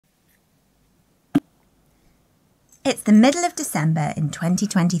It's the middle of December in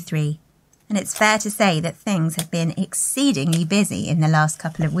 2023, and it's fair to say that things have been exceedingly busy in the last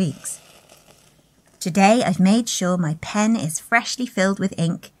couple of weeks. Today I've made sure my pen is freshly filled with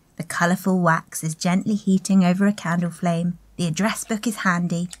ink, the colourful wax is gently heating over a candle flame, the address book is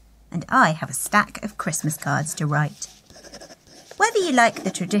handy, and I have a stack of Christmas cards to write. Whether you like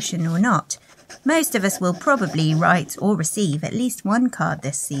the tradition or not, most of us will probably write or receive at least one card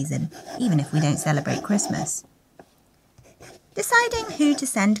this season, even if we don't celebrate Christmas. Deciding who to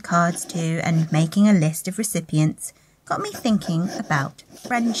send cards to and making a list of recipients got me thinking about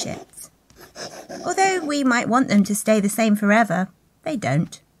friendships. Although we might want them to stay the same forever, they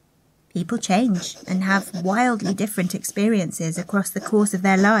don't. People change and have wildly different experiences across the course of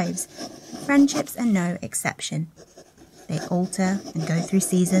their lives. Friendships are no exception. They alter and go through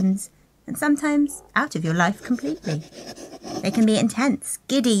seasons, and sometimes out of your life completely. They can be intense,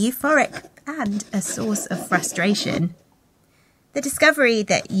 giddy, euphoric, and a source of frustration. The discovery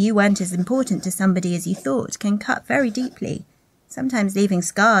that you weren't as important to somebody as you thought can cut very deeply, sometimes leaving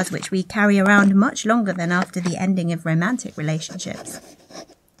scars which we carry around much longer than after the ending of romantic relationships.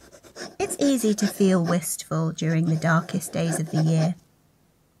 It's easy to feel wistful during the darkest days of the year.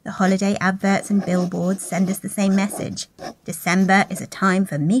 The holiday adverts and billboards send us the same message. December is a time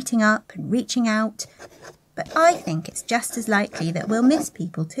for meeting up and reaching out. But I think it's just as likely that we'll miss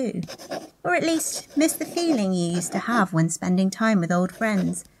people too. Or at least miss the feeling you used to have when spending time with old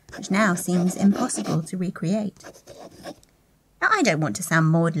friends, which now seems impossible to recreate. Now, I don't want to sound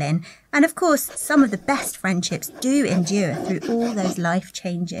maudlin, and of course some of the best friendships do endure through all those life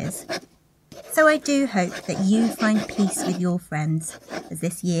changes. So I do hope that you find peace with your friends as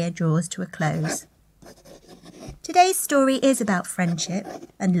this year draws to a close. Today's story is about friendship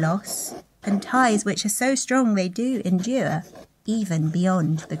and loss and ties which are so strong they do endure, even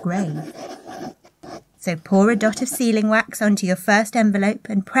beyond the grave. So pour a dot of sealing wax onto your first envelope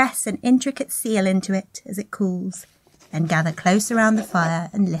and press an intricate seal into it as it cools. Then gather close around the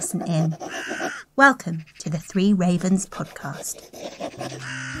fire and listen in. Welcome to the Three Ravens podcast.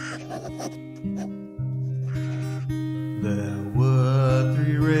 There were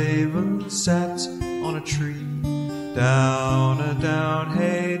three ravens sat on a tree. Down a down,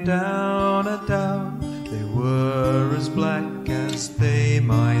 hey, down a down. They were as black as they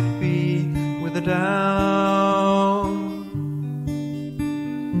might be with a down.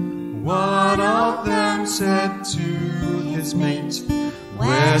 One of them said to his mate,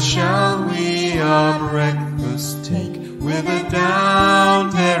 "Where shall we our breakfast take? With a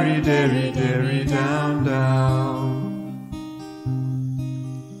down, derry, derry, derry, down, down."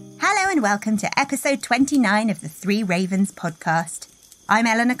 Hello and welcome to episode 29 of the Three Ravens podcast. I'm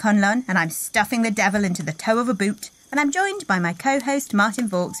Eleanor Conlon and I'm stuffing the devil into the toe of a boot, and I'm joined by my co-host Martin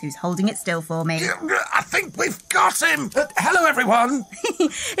Vaux, who's holding it still for me. I think we've got him. Hello, everyone.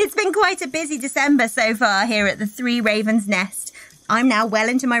 It's been quite a busy December so far here at the Three Ravens Nest. I'm now well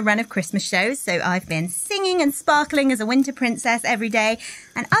into my run of Christmas shows, so I've been singing and sparkling as a winter princess every day,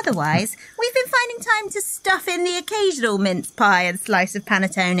 and otherwise, we've been finding time to stuff in the occasional mince pie and slice of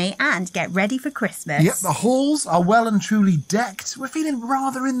panettone and get ready for Christmas. Yep, the halls are well and truly decked. We're feeling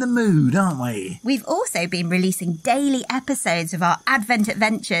rather in the mood, aren't we? We've also been releasing daily episodes of our Advent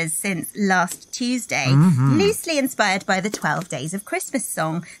adventures since last Tuesday, loosely inspired by the 12 Days of Christmas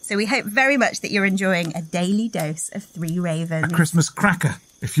song, so we hope very much that you're enjoying a daily dose of Three Ravens. A Christmas cracker,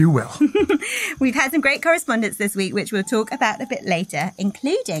 if you will. We've had some great correspondence this week, which we'll talk about a bit later,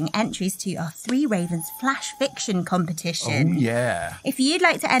 including entries to our Three Ravens flash fiction competition. Oh, yeah. If you'd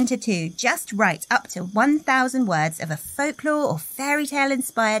like to enter too, just write up to 1,000 words of a folklore or fairy tale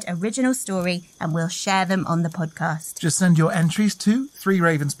inspired original story and we'll share them on the podcast. Just send your entries to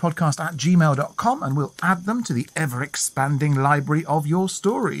threeravenspodcast@gmail.com and we'll add them to the ever-expanding library of your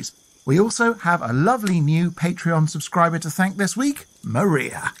stories. We also have a lovely new Patreon subscriber to thank this week,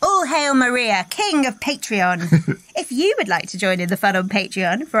 Maria. All hail Maria, king of Patreon. If you would like to join in the fun on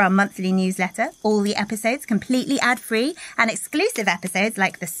Patreon for our monthly newsletter, all the episodes completely ad-free and exclusive episodes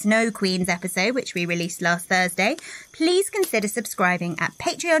like the Snow Queens episode, which we released last Thursday, please consider subscribing at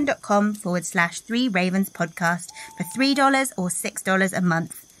patreon.com/Three Ravens podcast for $3 or $6 a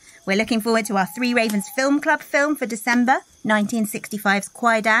month. We're looking forward to our Three Ravens Film Club film for December, 1965's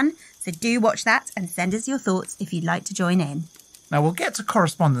Kwai-Dan, so do watch that and send us your thoughts if you'd like to join in. Now, we'll get to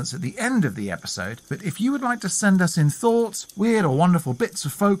correspondence at the end of the episode, but if you would like to send us in thoughts, weird or wonderful bits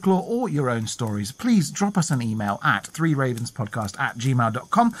of folklore or your own stories, please drop us an email at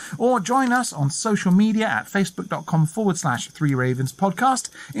threeravenspodcast@gmail.com or join us on social media at facebook.com/Three Ravens Podcast,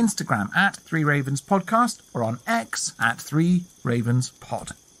 Instagram at Three Ravens Podcast, or on X at Three Ravens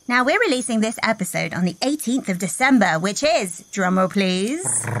Pod. Now, we're releasing this episode on the 18th of December, which is, drumroll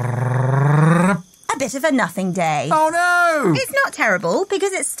please, a bit of a nothing day. Oh no! It's not terrible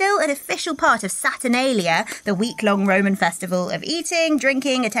because it's still an official part of Saturnalia, the week-long Roman festival of eating,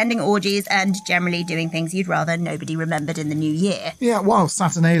 drinking, attending orgies and generally doing things you'd rather nobody remembered in the new year. Yeah, while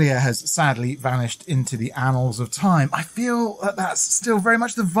Saturnalia has sadly vanished into the annals of time, I feel that that's still very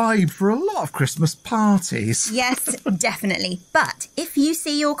much the vibe for a lot of Christmas parties. Yes, definitely. But if you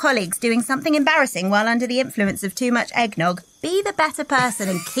see your colleagues doing something embarrassing while under the influence of too much eggnog, be the better person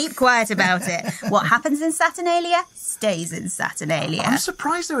and keep quiet about it. What happens in Saturnalia stays in Saturnalia. I'm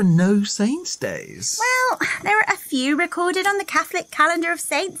surprised there are no saints' days. Well, there are a few recorded on the Catholic calendar of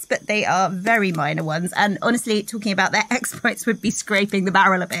saints, but they are very minor ones. And honestly, talking about their exploits would be scraping the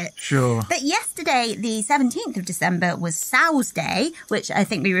barrel a bit. Sure. But yesterday, the 17th of December, was Sow's Day, which I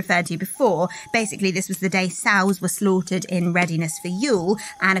think we referred to before. Basically, this was the day sows were slaughtered in readiness for Yule.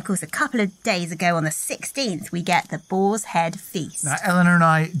 And of course, a couple of days ago on the 16th, we get the Boar's Head Feast. Now, Eleanor and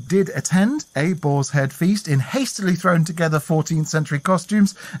I did attend a Boar's Head Feast in hastily thrown together 14th century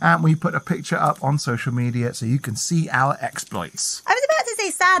costumes, and we put a picture up on social media so you can see our exploits. I was about to say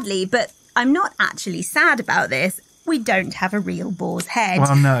sadly, but I'm not actually sad about this. We don't have a real boar's head.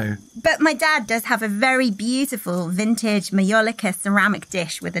 Well, no. But my dad does have a very beautiful vintage Maiolica ceramic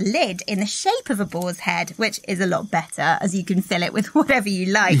dish with a lid in the shape of a boar's head, which is a lot better as you can fill it with whatever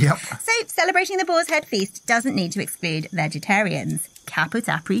you like. Yep. So celebrating the Boar's Head Feast doesn't need to exclude vegetarians. Caput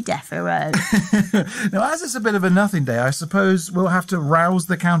apri defero. Now, as it's a bit of a nothing day, I suppose we'll have to rouse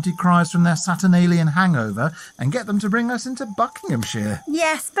the county criers from their Saturnalian hangover and get them to bring us into Buckinghamshire.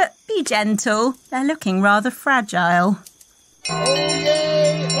 Yes, but be gentle. They're looking rather fragile. Oh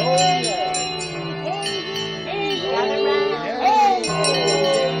yay, oh yay.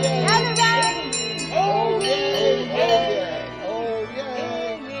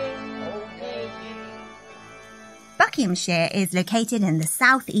 Buckinghamshire is located in the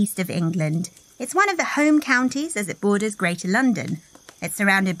southeast of England. It's one of the home counties as it borders Greater London. It's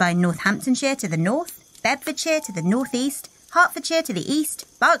surrounded by Northamptonshire to the north, Bedfordshire to the northeast, Hertfordshire to the east,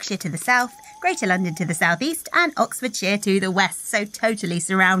 Berkshire to the south, Greater London to the southeast, and Oxfordshire to the west, so totally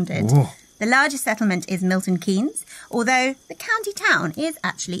surrounded. Ooh. The largest settlement is Milton Keynes, although the county town is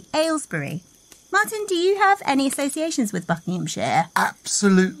actually Aylesbury. Martin, do you have any associations with Buckinghamshire?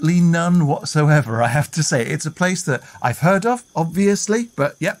 Absolutely none whatsoever, I have to say. It's a place that I've heard of, obviously,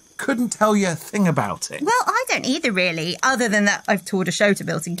 but yep, couldn't tell you a thing about it. Well, I don't either, really, other than that I've toured a show to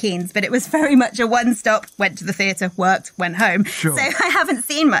Milton Keynes, but it was very much a one-stop, went to the theatre, worked, went home. Sure. So I haven't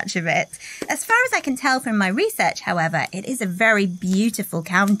seen much of it. As far as I can tell from my research, however, it is a very beautiful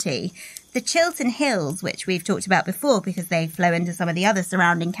county. The Chiltern Hills, which we've talked about before because they flow into some of the other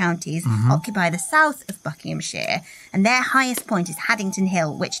surrounding counties, occupy the south of Buckinghamshire, and their highest point is Haddington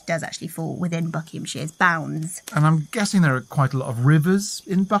Hill, which does actually fall within Buckinghamshire's bounds. And I'm guessing there are quite a lot of rivers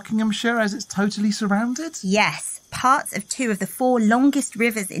in Buckinghamshire as it's totally surrounded? Yes, parts of two of the four longest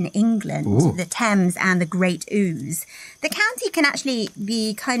rivers in England, Ooh. the Thames and the Great Ouse. The county can actually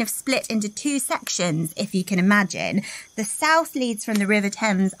be kind of split into two sections, if you can imagine. The south leads from the River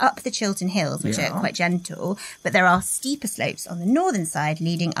Thames up the Chiltern Hills, which are quite gentle, but there are steeper slopes on the northern side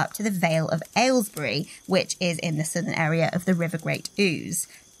leading up to the Vale of Aylesbury, which is in the southern area of the River Great Ouse.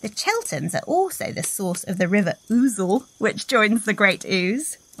 The Chilterns are also the source of the River Ousel, which joins the Great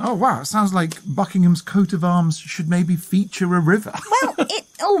Ouse. Oh, wow. It sounds like Buckingham's coat of arms should maybe feature a river. Well, it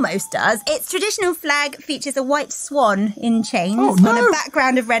almost does. Its traditional flag features a white swan in chains Oh, on no. a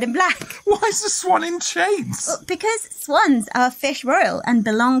background of red and black. Why is the swan in chains? Well, because swans are fish royal and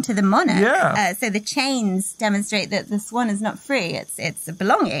belong to the monarch. Yeah. So the chains demonstrate that the swan is not free, it's a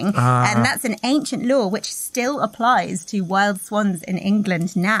belonging. Ah. And that's an ancient law which still applies to wild swans in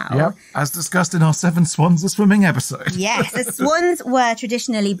England now. Yep, as discussed in our Seven Swans Are Swimming episode. Yes, the swans were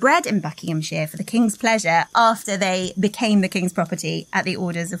traditionally bred in Buckinghamshire for the king's pleasure after they became the king's property at the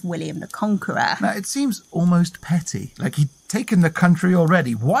orders of William the Conqueror. Now, it seems almost petty. Like he'd taken the country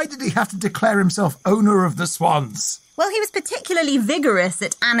already. Why did he have to declare himself owner of the swans? Well, he was particularly vigorous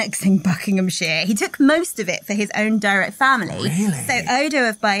at annexing Buckinghamshire. He took most of it for his own direct family. Really? So Odo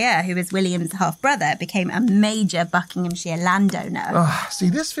of Bayeux, who was William's half-brother, became a major Buckinghamshire landowner. Oh, see,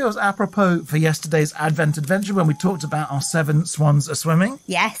 this feels apropos for yesterday's Advent Adventure when we talked about our Seven Swans Are Swimming.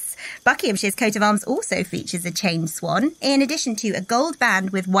 Yes. Buckinghamshire's coat of arms also features a chained swan, in addition to a gold band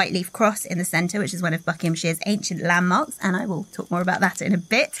with white leaf cross in the centre, which is one of Buckinghamshire's ancient landmarks, and I will talk more about that in a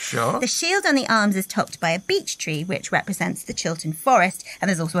bit. Sure. The shield on the arms is topped by a beech tree, which represents the Chiltern Forest, and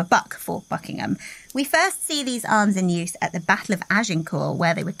there's also a buck for Buckingham. We first see these arms in use at the Battle of Agincourt,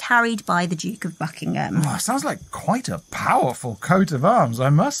 where they were carried by the Duke of Buckingham. Oh, sounds like quite a powerful coat of arms, I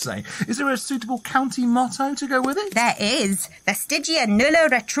must say. Is there a suitable county motto to go with it? There is Vestigia nulla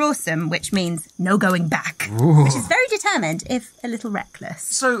retrosum, which means no going back, Ooh. which is very determined, if a little reckless.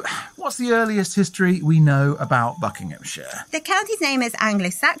 So, what's the earliest history we know about Buckinghamshire? The county's name is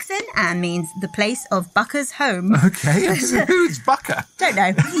Anglo-Saxon and means the place of Bucker's home. Okay, who's Bucker? Don't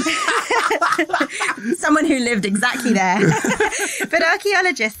know. Someone who lived exactly there. But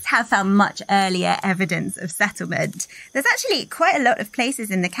archaeologists have found much earlier evidence of settlement. There's actually quite a lot of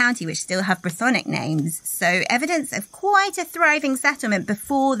places in the county which still have Brythonic names, so evidence of quite a thriving settlement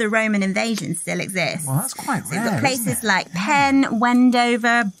before the Roman invasion still exists. Well, that's quite So rare, you've got places isn't it? like Penn,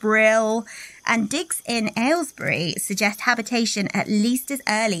 Wendover, Brill, and digs in Aylesbury suggest habitation at least as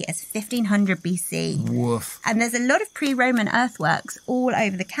early as 1500 BC. Woof. And there's a lot of pre-Roman earthworks all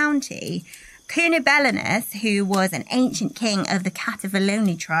over the county. Cunobelinus, who was an ancient king of the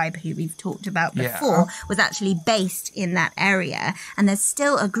Cativaloni tribe, who we've talked about before, was actually based in that area. And there's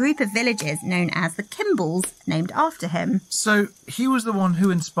still a group of villages known as the Kimballs named after him. So, he was the one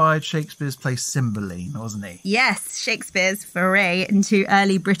who inspired Shakespeare's play Cymbeline, wasn't he? Yes, Shakespeare's foray into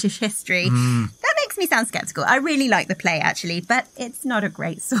early British history. That makes me sound sceptical. I really like the play, actually, but it's not a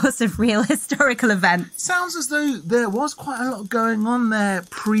great source of real historical events. Sounds as though there was quite a lot going on there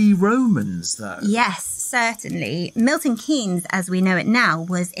pre-Romans, though. Yes, certainly. Milton Keynes, as we know it now,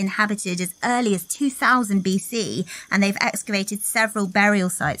 was inhabited as early as 2000 BC, and they've excavated several burial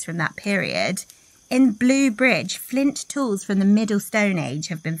sites from that period. In Blue Bridge, flint tools from the Middle Stone Age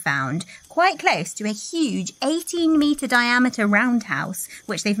have been found, quite close to a huge 18-metre diameter roundhouse,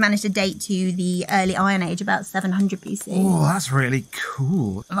 which they've managed to date to the early Iron Age, about 700 BC. Oh, that's really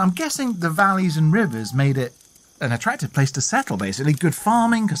cool. And I'm guessing the valleys and rivers made it an attractive place to settle, basically. Good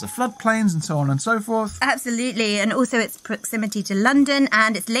farming because of floodplains and so on and so forth. Absolutely, and also its proximity to London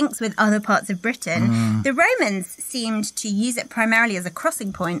and its links with other parts of Britain. The Romans seemed to use it primarily as a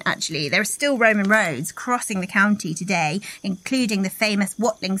crossing point, actually. There are still Roman roads crossing the county today, including the famous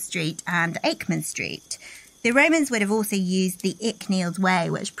Watling Street and Aikman Street. The Romans would have also used the Icknield Way,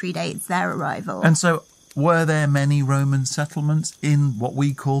 which predates their arrival. And so, were there many Roman settlements in what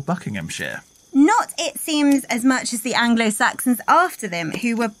we call Buckinghamshire? Not, it seems, as much as the Anglo-Saxons after them,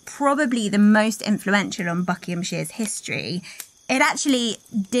 who were probably the most influential on Buckinghamshire's history. It actually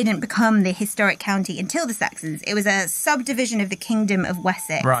didn't become the historic county until the Saxons. It was a subdivision of the Kingdom of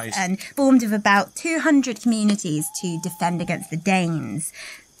Wessex, Right. and formed of about 200 communities to defend against the Danes.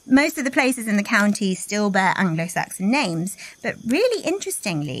 Most of the places in the county still bear Anglo-Saxon names, but really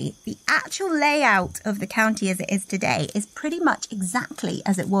interestingly, the actual layout of the county as it is today is pretty much exactly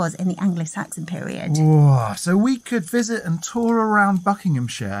as it was in the Anglo-Saxon period. Whoa, so we could visit and tour around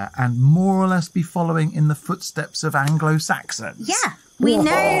Buckinghamshire and more or less be following in the footsteps of Anglo-Saxons. Yeah. We know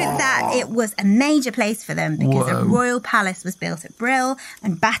that it was a major place for them because a Whoa. royal palace was built at Brill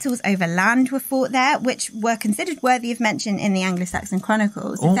and battles over land were fought there, which were considered worthy of mention in the Anglo-Saxon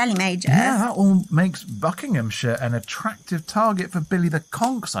Chronicles. So fairly major. Yeah, that all makes Buckinghamshire an attractive target for Billy the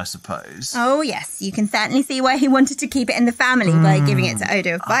Conks, I suppose. Oh, yes. You can certainly see why he wanted to keep it in the family by giving it to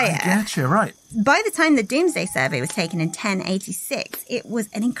Odo of Bayeux. I get you, right. By the time the Domesday Survey was taken in 1086, it was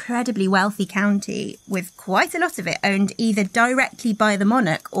an incredibly wealthy county, with quite a lot of it owned either directly by the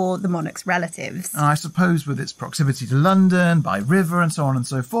monarch or the monarch's relatives. And I suppose with its proximity to London, by river and so on and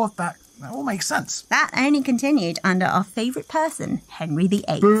so forth, that all makes sense. That only continued under our favourite person, Henry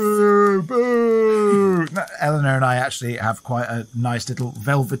VIII. Boo, boo. Eleanor and I actually have quite a nice little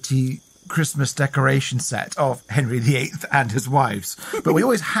velvety Christmas decoration set of Henry VIII and his wives. But we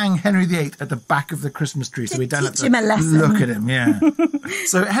always hang Henry VIII at the back of the Christmas tree so we don't have teach him a to lesson. look at him. Yeah.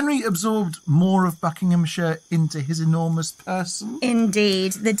 So Henry absorbed more of Buckinghamshire into his enormous person.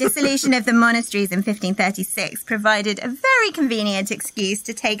 Indeed. The dissolution of the monasteries in 1536 provided a very convenient excuse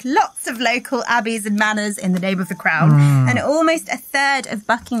to take lots of local abbeys and manors in the name of the crown. And almost a third of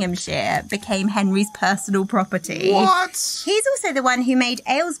Buckinghamshire became Henry's personal property. What? He's also the one who made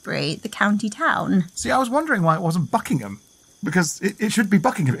Aylesbury the county town. See, I was wondering why it wasn't Buckingham. Because it should be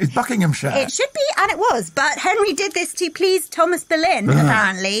Buckingham. It's Buckinghamshire. It should be, and it was, but Henry did this to please Thomas Boleyn,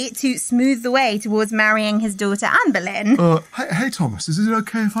 apparently, to smooth the way towards marrying his daughter Anne Boleyn. Hey, Thomas, is it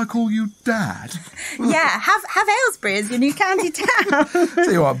okay if I call you Dad? Yeah, have Aylesbury as your new county town.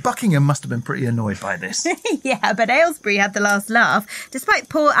 Tell you what, Buckingham must have been pretty annoyed by this. Yeah, but Aylesbury had the last laugh. Despite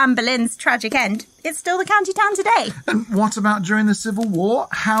poor Anne Boleyn's tragic end, it's still the county town today. And what about during the Civil War?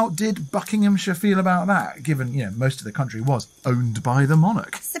 How did Buckinghamshire feel about that, given, most of the country was owned by the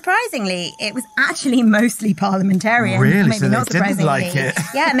monarch? Surprisingly, surprisingly, it was actually mostly parliamentarian. Really? Maybe So not they didn't surprisingly. like it.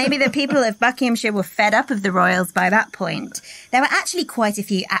 Yeah, maybe the people of Buckinghamshire were fed up of the royals by that point. There were actually quite a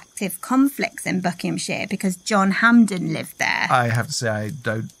few active conflicts in Buckinghamshire because John Hampden lived there. I have to say I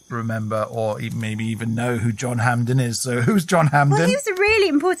don't remember or maybe even know who John Hampden is. So who's John Hampden? Well, he was a really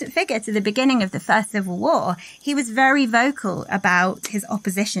important figure to the beginning of the First Civil War. He was very vocal about his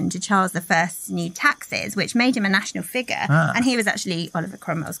opposition to Charles I's new taxes, which made him a national figure. And he was actually Oliver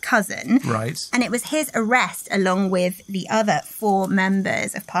Cromwell's cousin. Right. And it was his arrest, along with the other 4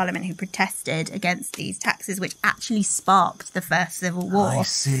 members of Parliament who protested against these taxes, which actually sparked the First Civil War. I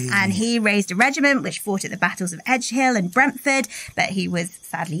see. And he raised a regiment which fought at the battles of Edgehill and Brentford, but he was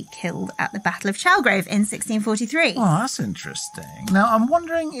sadly killed at the Battle of Chalgrove in 1643. Oh, that's interesting. Now, I'm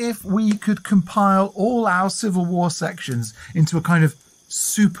wondering if we could compile all our Civil War sections into a kind of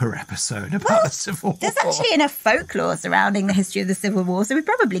super episode about the Civil War. There's actually enough folklore surrounding the history of the Civil War, so we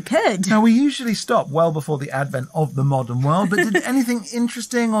probably could. Now, we usually stop well before the advent of the modern world, but did anything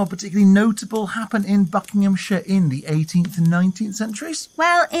interesting or particularly notable happen in Buckinghamshire in the 18th and 19th centuries?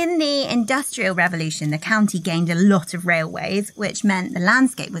 Well, in the Industrial Revolution, the county gained a lot of railways, which meant the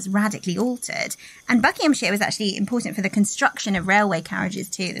landscape was radically altered. And Buckinghamshire was actually important for the construction of railway carriages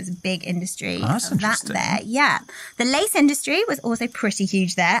too. There's a big industry That's of that interesting. there. Yeah. The lace industry was also pretty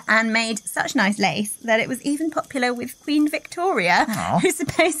huge there and made such nice lace that it was even popular with Queen Victoria, who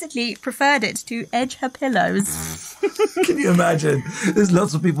supposedly preferred it to edge her pillows. Can you imagine? There's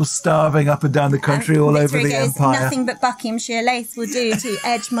lots of people starving up and down the country all over Victoria the goes, empire. nothing but Buckinghamshire lace will do to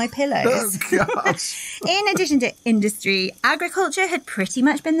edge my pillows. Oh, gosh. In addition to industry, agriculture had pretty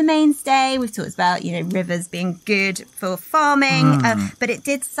much been the mainstay. We've talked about, rivers being good for farming, but it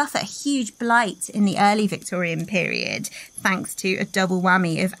did suffer a huge blight in the early Victorian period, thanks to a double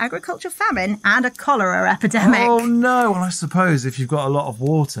whammy of agricultural famine and a cholera epidemic. Oh, no. Well, I suppose if you've got a lot of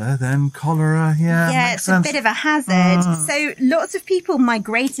water, then cholera, Yeah, makes it's sense. a bit of a hazard. So lots of people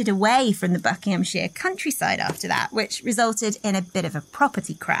migrated away from the Buckinghamshire countryside after that, which resulted in a bit of a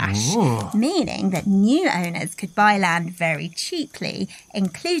property crash, meaning that new owners could buy land very cheaply,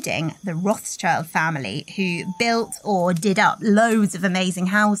 including the Rothschild family, who built or did up loads of amazing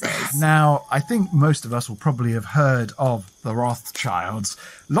houses. Now, I think most of us will probably have heard of the Rothschilds.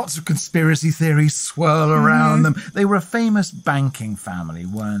 Lots of conspiracy theories swirl around them. They were a famous banking family,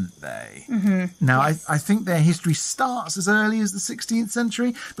 weren't they? Now, I think their history starts as early as the 16th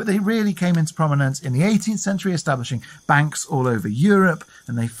century, but they really came into prominence in the 18th century, establishing banks all over Europe,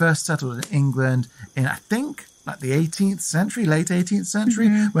 and they first settled in England in, I think, like the 18th century, late 18th century,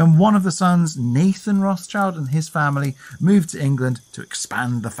 when one of the sons, Nathan Rothschild, and his family moved to England to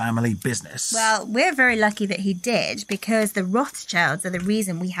expand the family business. Well, we're very lucky that he did, because the Rothschilds are the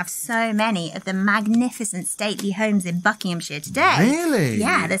reason we have so many of the magnificent stately homes in Buckinghamshire today. Really?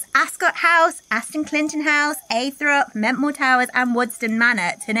 Yeah, there's Ascot House, Aston Clinton House, Aythrop, Mentmore Towers and Waddesdon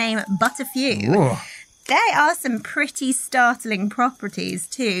Manor, to name but a few. Whoa. There are some pretty startling properties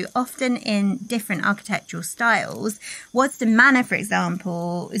too, often in different architectural styles. Waddesdon Manor, for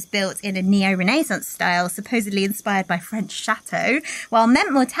example, was built in a neo-Renaissance style, supposedly inspired by French chateau, while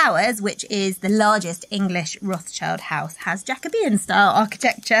Mentmore Towers, which is the largest English Rothschild house, has Jacobean-style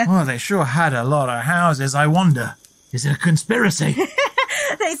architecture. Well, they sure had a lot of houses. I wonder, is it a conspiracy?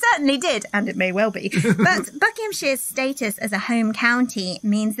 They certainly did, and it may well be. But Buckinghamshire's status as a home county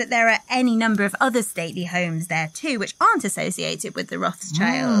means that there are any number of other stately homes there too, which aren't associated with the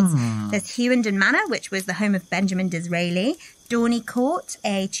Rothschilds. There's Hewenden Manor, which was the home of Benjamin Disraeli. Dorney Court,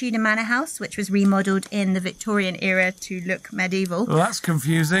 a Tudor manor house, which was remodelled in the Victorian era to look medieval. Well, that's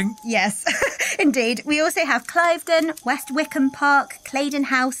confusing. Yes, indeed. We also have Cliveden, West Wickham Park, Claydon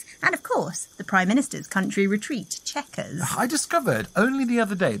House, and of course, the Prime Minister's country retreat, Chequers. I discovered only the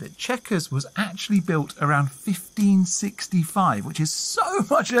other day that Chequers was actually built around 1565, which is so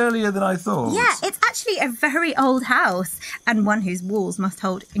much earlier than I thought. Yeah, it's actually a very old house, and one whose walls must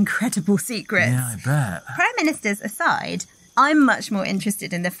hold incredible secrets. Yeah, I bet. Prime Ministers aside, I'm much more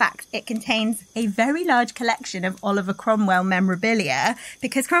interested in the fact it contains a very large collection of Oliver Cromwell memorabilia,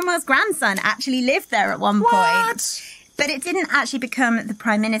 because Cromwell's grandson actually lived there at one point. But it didn't actually become the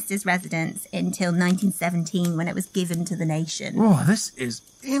Prime Minister's residence until 1917, when it was given to the nation. Oh, this is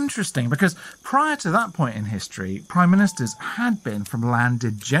interesting, because prior to that point in history, prime ministers had been from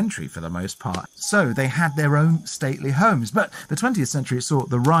landed gentry for the most part, so they had their own stately homes. But the 20th century saw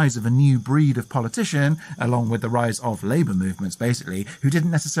the rise of a new breed of politician, along with the rise of labour movements, basically, who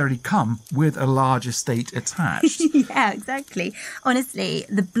didn't necessarily come with a large estate attached. Yeah, exactly. Honestly,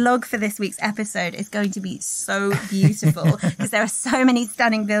 the blog for this week's episode is going to be so beautiful, because there are so many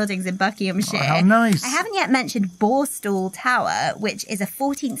stunning buildings in Buckinghamshire. Oh, how nice. I haven't yet mentioned Borstal Tower, which is a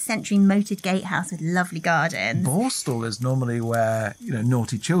 14th century moated gatehouse with lovely gardens. Borstal is normally where,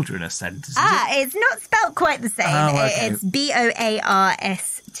 naughty children are sent, isn't it? It's not spelt quite the same. Oh, okay. It's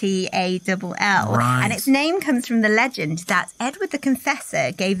Boarstall. Right. And its name comes from the legend that Edward the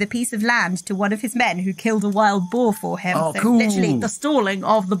Confessor gave the piece of land to one of his men who killed a wild boar for him. Oh, so cool. literally the stalling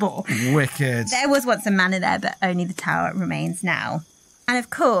of the boar. Wicked. There was once a manor there, but only the tower remains now. And of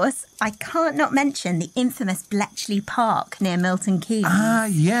course, I can't not mention the infamous Bletchley Park near Milton Keynes. Ah,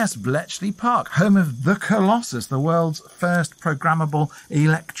 yes, Bletchley Park, home of the Colossus, the world's first programmable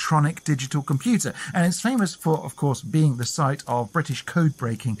electronic digital computer. And it's famous for, of course, being the site of British code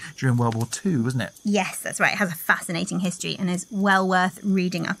breaking during World War II, wasn't it? Yes, that's right. It has a fascinating history and is well worth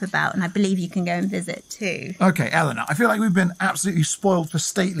reading up about. And I believe you can go and visit too. Okay, Eleanor, I feel like we've been absolutely spoiled for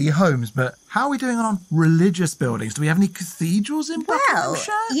stately homes, but how are we doing on religious buildings? Do we have any cathedrals in Buckinghamshire?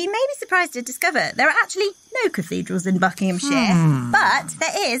 You may be surprised to discover there are actually no cathedrals in Buckinghamshire, but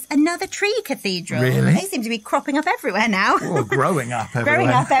there is another tree cathedral. Really? They seem to be cropping up everywhere now. Or growing up everywhere. Growing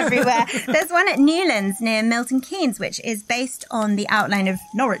up everywhere. There's one at Newlands near Milton Keynes, which is based on the outline of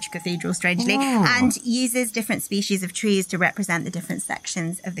Norwich Cathedral, strangely, and uses different species of trees to represent the different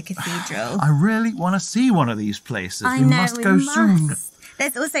sections of the cathedral. I really want to see one of these places. I we know, must we go must. soon.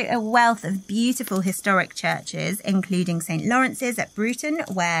 There's also a wealth of beautiful historic churches, including St. Lawrence's at Bruton,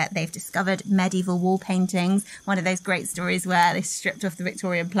 where they've discovered medieval wall paintings. One of those great stories where they stripped off the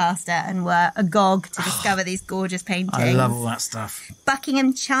Victorian plaster and were agog to discover these gorgeous paintings. I love all that stuff.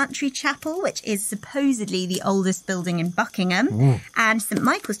 Buckingham Chantry Chapel, which is supposedly the oldest building in Buckingham, and St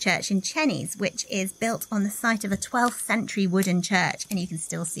Michael's Church in Chenies, which is built on the site of a 12th century wooden church, and you can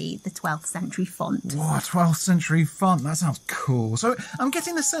still see the 12th century font. Whoa, 12th century font. That sounds cool. So I'm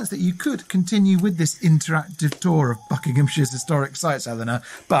getting the sense that you could continue with this interactive tour of Buckinghamshire's historic sites, Eleanor,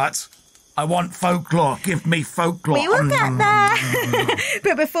 but I want folklore. Give me folklore. We will get there.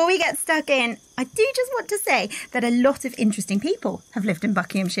 But before we get stuck in, I do just want to say that a lot of interesting people have lived in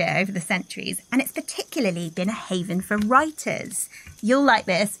Buckinghamshire over the centuries, and it's particularly been a haven for writers. You'll like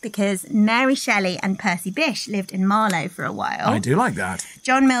this because Mary Shelley and Percy Bysshe lived in Marlow for a while. I do like that.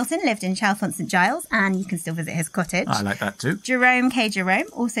 John Milton lived in Chalfont St Giles, and you can still visit his cottage. I like that too. Jerome K. Jerome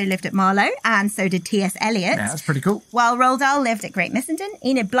also lived at Marlow, and so did T.S. Eliot. Yeah, that's pretty cool. While Roald Dahl lived at Great Missenden,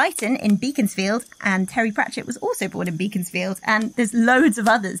 Enid Blyton in Beaconsfield, and Terry Pratchett was also born in Beaconsfield, and there's loads of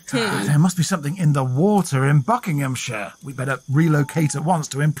others too. There must be something in the water in Buckinghamshire. We better relocate at once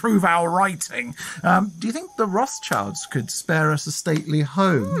to improve our writing. Do you think the Rothschilds could spare us a stately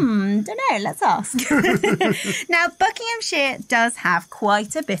home? Don't know, let's ask. Now, Buckinghamshire does have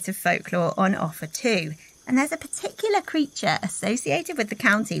quite a bit of folklore on offer too. And there's a particular creature associated with the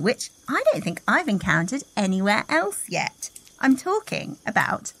county which I don't think I've encountered anywhere else yet. I'm talking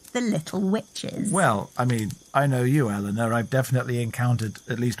about the Little Witches. Well, I mean, I know you, Eleanor. I've definitely encountered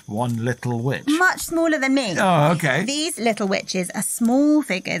at least one little witch. Much smaller than me. Oh, okay. These little witches are small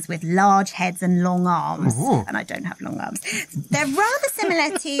figures with large heads and long arms. Ooh. And I don't have long arms. They're rather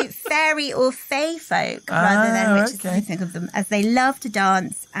similar to fairy or fae folk rather than witches. Okay. I think of them as they love to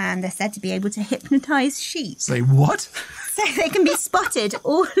dance, and they're said to be able to hypnotise sheep. Say what? So they can be spotted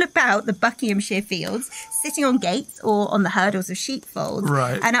all about the Buckinghamshire fields, sitting on gates or on the hurdles of sheepfolds,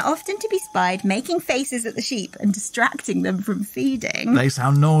 Right. and are often to be spied making faces at the sheep and distracting them from feeding. They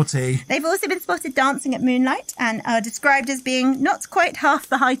sound naughty. They've also been spotted dancing at moonlight and are described as being not quite half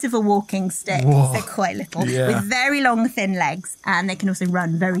the height of a walking stick. Whoa. So quite little, Yeah. with very long, thin legs, and they can also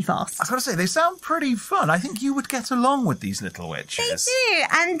run very fast. I've got to say, they sound pretty fun. I think you would get along with these little witches. They do,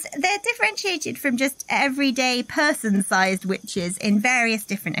 and they're differentiated from just everyday person-sized witches in various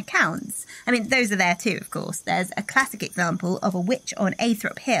different accounts. I mean, those are there too, of course. There's a classic example of a witch on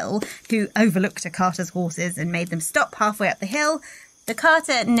Athrop Hill who overlooked a carter's horses and made them stop halfway up the hill. The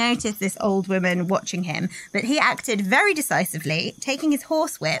carter noticed this old woman watching him, but he acted very decisively, taking his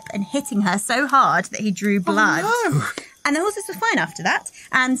horsewhip and hitting her so hard that he drew blood. Oh, no. And the horses were fine after that.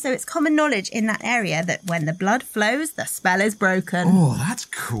 And so it's common knowledge in that area that when the blood flows, the spell is broken. Oh, that's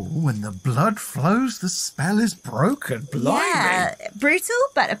cool. When the blood flows, the spell is broken. Blimey. Yeah, brutal,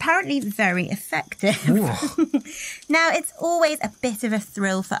 but apparently very effective. Now, it's always a bit of a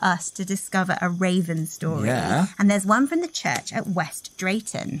thrill for us to discover a raven story. Yeah. And there's one from the church at West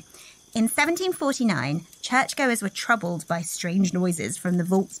Drayton. In 1749, churchgoers were troubled by strange noises from the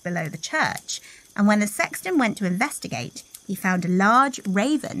vaults below the church. And when the sexton went to investigate, he found a large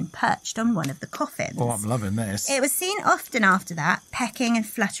raven perched on one of the coffins. Oh, I'm loving this. It was seen often after that, pecking and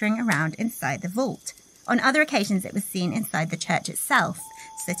fluttering around inside the vault. On other occasions, it was seen inside the church itself,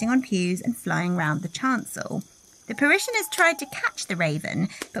 sitting on pews and flying round the chancel. The parishioners tried to catch the raven,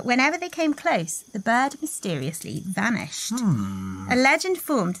 but whenever they came close, the bird mysteriously vanished. A legend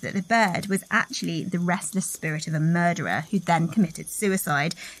formed that the bird was actually the restless spirit of a murderer who then committed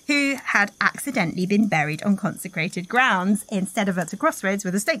suicide, who had accidentally been buried on consecrated grounds instead of at a crossroads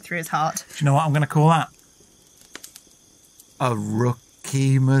with a stake through his heart. Do you know what I'm going to call that? A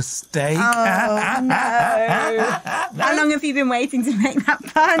rookie mistake. Oh, no. How long have you been waiting to make that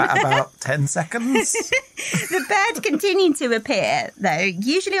pun? About 10 seconds. The bird continued to appear, though,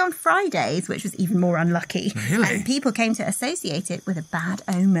 usually on Fridays, which was even more unlucky. Really? And people came to associate it with a bad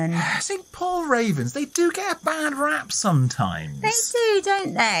omen. St. Paul ravens, they do get a bad rap sometimes. They do,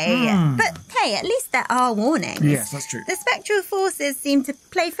 don't they? But hey, at least there are warnings. Yes, that's true. The spectral forces seem to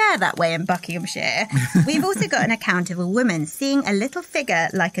play fair that way in Buckinghamshire. We've also got an account of a woman seeing a little figure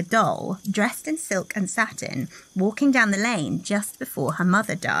like a doll, dressed in silk and satin, walking down the lane just before her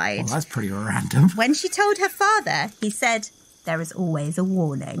mother died. Well, that's pretty random. When she told her father, he said, "There is always a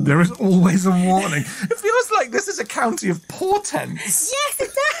warning." There is always a warning. It feels like this is a county of portents. Yes,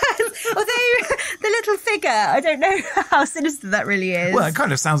 it does. Although the little figure, I don't know how sinister that really is. Well, it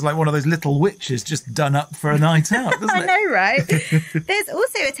kind of sounds like one of those little witches just done up for a night out, doesn't I it? know, right? There's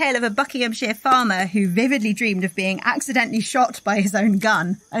also a tale of a Buckinghamshire farmer who vividly dreamed of being accidentally shot by his own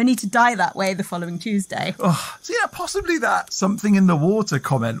gun, only to die that way the following Tuesday. Oh, so yeah, possibly that something in the water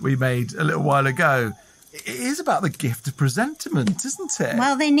comment we made a little while ago. It is about the gift of presentiment, isn't it?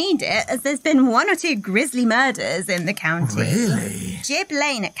 Well, they need it, as there's been 1 or 2 grisly murders in the county. Really? Jib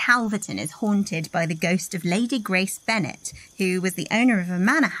Lane at Calverton is haunted by the ghost of Lady Grace Bennett, who was the owner of a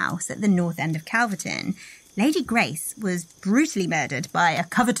manor house at the north end of Calverton. Lady Grace was brutally murdered by a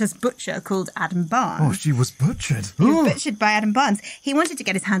covetous butcher called Adam Barnes. Oh, she was butchered. She was butchered by Adam Barnes. He wanted to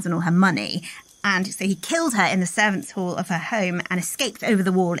get his hands on all her money, and so he killed her in the servants' hall of her home and escaped over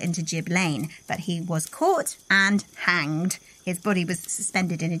the wall into Jib Lane. But he was caught and hanged. His body was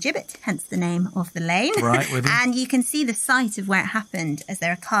suspended in a gibbet, hence the name of the lane. Right, with you. And you can see the site of where it happened, as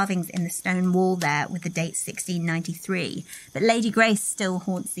there are carvings in the stone wall there with the date 1693. But Lady Grace still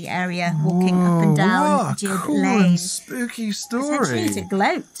haunts the area, walking up and down what a Jib cool Lane. and spooky story. Essentially to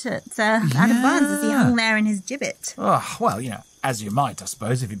gloat at Adam Barnes as he hung there in his gibbet. Oh, well, as you might, I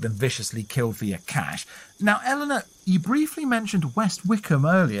suppose, if you'd been viciously killed for your cash. Now, Eleanor, you briefly mentioned West Wickham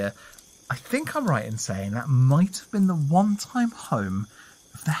earlier. I think I'm right in saying that might have been the one-time home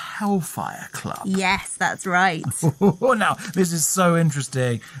of the Hellfire Club. Yes, that's right. Now, this is so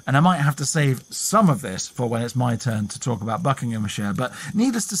interesting, and I might have to save some of this for when it's my turn to talk about Buckinghamshire, but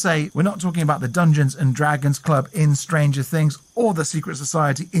needless to say, we're not talking about the Dungeons and Dragons Club in Stranger Things or the Secret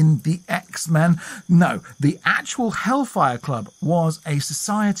Society in the X-Men. No, the actual Hellfire Club was a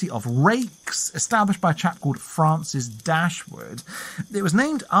society of rakes established by a chap called Francis Dashwood. It was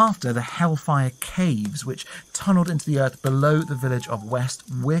named after the Hellfire Caves, which tunnelled into the earth below the village of West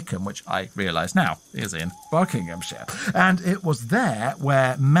Wickham, which I realise now is in Buckinghamshire. And it was there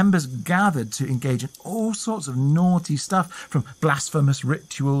where members gathered to engage in all sorts of naughty stuff, from blasphemous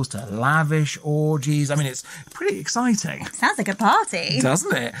rituals to lavish orgies. I mean, it's pretty exciting. Sounds like a party.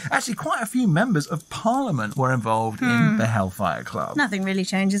 Doesn't it? Actually, quite a few members of Parliament were involved in the Hellfire Club. Nothing really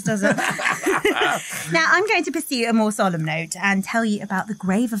changes, does it? Now, I'm going to pursue a more solemn note and tell you about the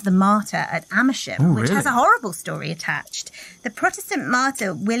grave of the martyr at Amersham, which has a horrible story attached. The Protestant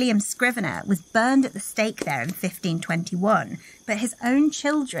martyr William Scrivener was burned at the stake there in 1521, but his own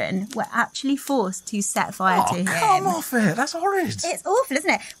children were actually forced to set fire to him. Come off it. That's horrid. It's awful, isn't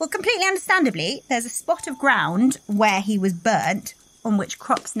it? Well, completely understandably, there's a spot of ground where he was burnt on which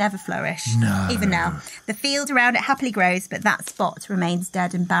crops never flourish. No. Even now. The field around it happily grows, but that spot remains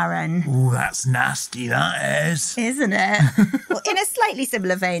dead and barren. Oh, that's nasty, that is. Isn't it? Well, in a slightly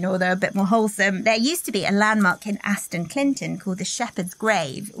similar vein, although a bit more wholesome, there used to be a landmark in Aston Clinton called the Shepherd's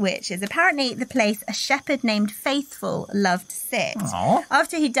Grave, which is apparently the place a shepherd named Faithful loved to sit. Aww.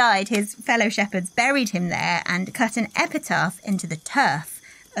 After he died, his fellow shepherds buried him there and cut an epitaph into the turf,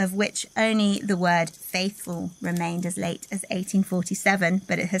 of which only the word faithful remained as late as 1847,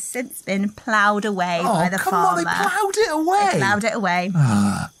 but it has since been ploughed away by the farmer. They ploughed it away. They ploughed it away.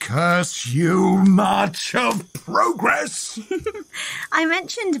 Curse you, March of Progress. I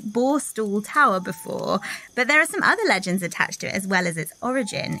mentioned Borstal Tower before, but there are some other legends attached to it as well as its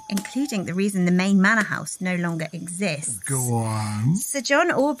origin, including the reason the main manor house no longer exists. Go on. Sir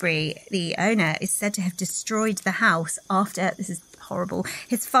John Aubrey, the owner, is said to have destroyed the house after, this is horrible.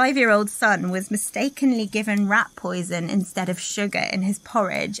 His 5-year-old son was mistakenly given rat poison instead of sugar in his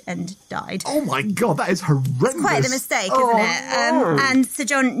porridge and died. Oh my God, that is horrendous. Quite the mistake, isn't it? No. And Sir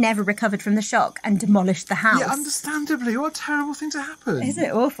John never recovered from the shock and demolished the house. Yeah, understandably. What a terrible thing to happen. Isn't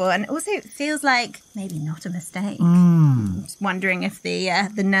it awful? And also it feels like maybe not a mistake. I'm just wondering if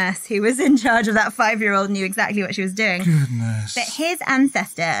the nurse who was in charge of that 5-year-old knew exactly what she was doing. Goodness. But his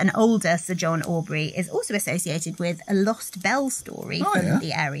ancestor, an older Sir John Aubrey, is also associated with a lost bell story from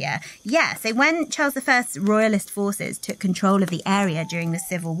the area. Yeah, so when Charles I's royalist forces took control of the area during the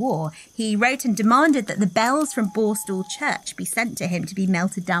Civil War, he wrote and demanded that the bells from Borstal Church be sent to him to be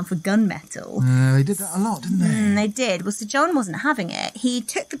melted down for gunmetal. They did that a lot, didn't they? They did. Well, Sir John wasn't having it. He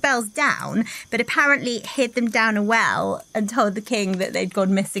took the bells down, but apparently hid them down a well and told the king that they'd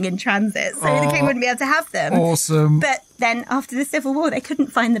gone missing in transit, so the king wouldn't be able to have them. Awesome. But then after the Civil War, they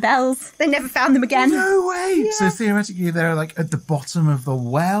couldn't find the bells. They never found them again. No way! Yeah. So theoretically they're like at the bottom of the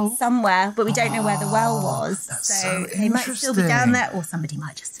well? Somewhere, but we don't know where the well was. That's So so they might still be down interesting. there, or somebody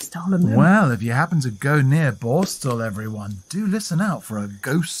might just have stolen them. Well, if you happen to go near Borstal, everyone, do listen out for a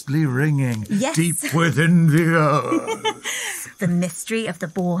ghostly ringing Yes. deep within the earth. The mystery of the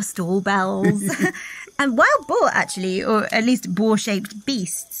boar-stall bells. And wild boar, actually, or at least boar-shaped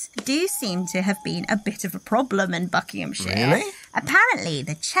beasts, do seem to have been a bit of a problem in Buckinghamshire. Really? Apparently,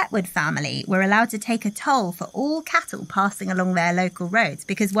 the Chetwood family were allowed to take a toll for all cattle passing along their local roads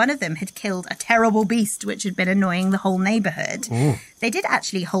because one of them had killed a terrible beast which had been annoying the whole neighbourhood. They did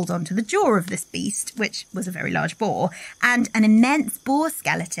actually hold on to the jaw of this beast, which was a very large boar, and an immense boar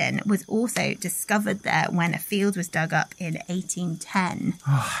skeleton was also discovered there when a field was dug up in 1810.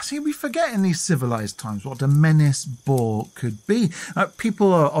 See, we forget in these civilised times what a menace boar could be.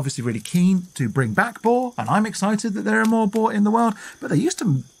 People are obviously really keen to bring back boar, and I'm excited that there are more boar in the world, but they used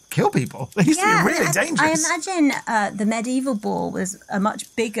to kill people. They used to be really dangerous. I imagine the medieval boar was a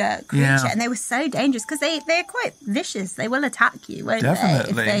much bigger creature, and they were so dangerous because they're quite vicious. They will attack you, won't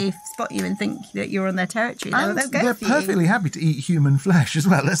Definitely. they? If they spot you and think that you're on their territory, And they'll go they're for perfectly happy to eat human flesh as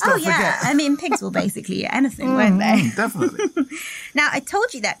well. Let's you. not Oh, yeah. forget. I mean, pigs will basically eat anything, won't they? Definitely. Now, I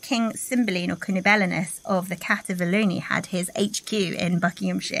told you that King Cymbeline or Cunobelinus of the Cativaloni had his HQ in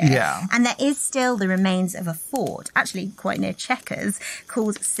Buckinghamshire. Yeah. And there is still the remains of a fort, actually quite near Chequers,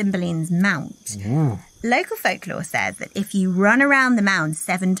 called Cymbeline's Mount. Local folklore says that if you run around the mound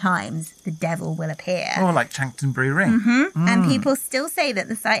 7 times, the devil will appear. Or like Chanctonbury Ring. And people still say that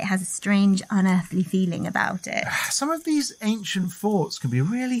the site has a strange, unearthly feeling about it. Some of these ancient forts can be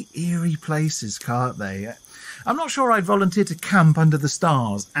really eerie places, can't they? I'm not sure I'd volunteer to camp under the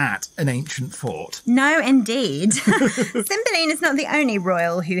stars at an ancient fort. No, indeed. Cymbeline is not the only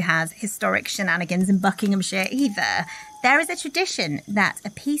royal who has historic shenanigans in Buckinghamshire either. There is a tradition that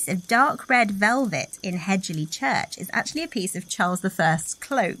a piece of dark red velvet in Hedgeley Church is actually a piece of Charles I's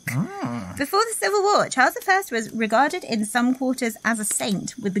cloak. Before the Civil War, Charles I was regarded in some quarters as a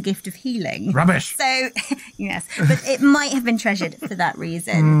saint with the gift of healing. Rubbish. So, yes, but it might have been treasured for that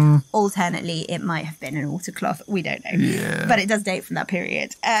reason. Alternately, it might have been an altar cloth. We don't know. Yeah. But it does date from that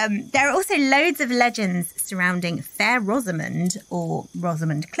period. There are also loads of legends surrounding Fair Rosamond, or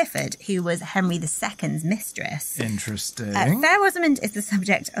Rosamond Clifford, who was Henry II's mistress. Interesting. Fair Rosamond is the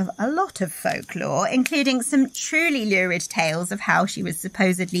subject of a lot of folklore, including some truly lurid tales of how she was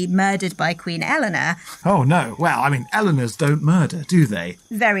supposedly murdered by Queen Eleanor. Oh, no. Well, I mean, Eleanors don't murder, do they?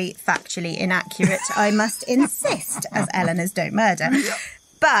 Very factually inaccurate, I must insist, as Eleanors don't murder.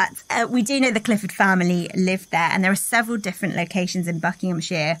 But we do know the Clifford family lived there, and there are several different locations in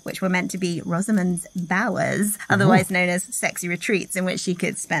Buckinghamshire which were meant to be Rosamond's bowers, otherwise known as sexy retreats, in which she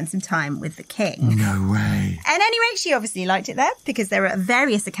could spend some time with the king. No way. At any rate, she obviously liked it there because there are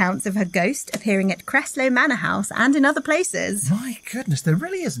various accounts of her ghost appearing at Creslow Manor House and in other places. My goodness, there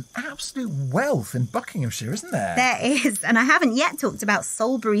really is an absolute wealth in Buckinghamshire, isn't there? There is, and I haven't yet talked about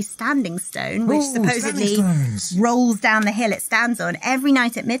Salisbury Standing Stone, which Ooh, supposedly standing stones. rolls down the hill it stands on every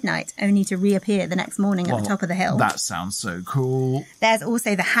night at midnight, only to reappear the next morning at the top of the hill. That sounds so cool. There's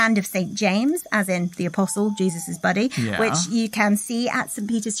also the Hand of St. James, as in the Apostle, Jesus' buddy, Yeah. which you can see at St.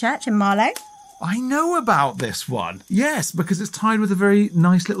 Peter's Church in Marlow. I know about this one. Yes, because it's tied with a very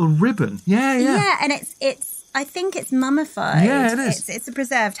nice little ribbon. Yeah. And it's I think it's mummified. Yeah, it is. It's a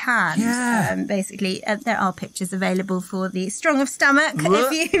preserved hand. Yeah. Basically, there are pictures available for the strong of stomach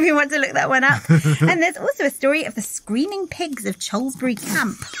if you want to look that one up. And there's also a story of the screaming pigs of Cholsbury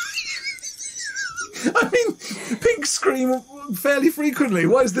Camp. I mean, pigs scream fairly frequently.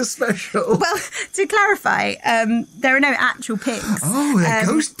 Why is this special? Well, to clarify, there are no actual pigs. Oh, they're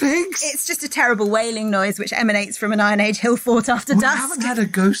ghost pigs? It's just a terrible wailing noise which emanates from an Iron Age hill fort after We dusk. haven't had a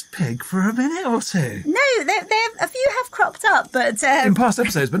ghost pig for a minute or two. No, a few have cropped up, but In past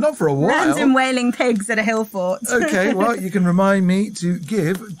episodes, but not for a while. random wailing pigs at a hill fort. Okay, well, you can remind me to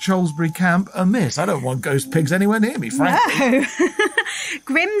give Cholesbury Camp a miss. I don't want ghost pigs anywhere near me, frankly. No.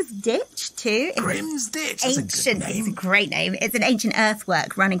 Grimm's Ditch, too. Grimm's Ditch. That's a good Ancient, name. it's a great name. It's an ancient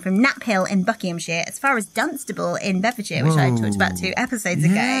earthwork running from Knapp Hill in Buckinghamshire as far as Dunstable in Bedfordshire, which I talked about 2 episodes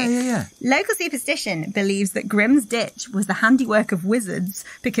ago. Yeah. Local superstition believes that Grimm's Ditch was the handiwork of wizards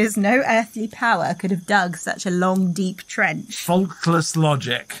because no earthly power could have dug such a long, deep trench. Faultless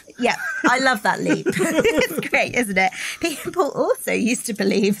logic. Yeah, I love that leap. It's great, isn't it? People also used to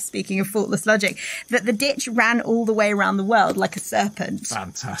believe, speaking of faultless logic, that the ditch ran all the way around the world like a serpent.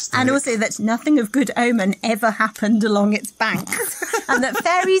 Fantastic. And also that nothing of good omen ever happened along its banks. And that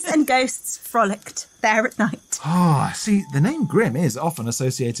fairies and ghosts frolicked there at night. Oh, see, the name Grim is often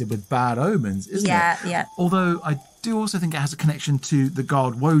associated with bad omens, isn't it? Yeah. Although I do also think it has a connection to the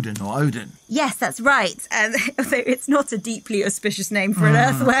god Woden or Odin. Yes, that's right. Although it's not a deeply auspicious name for an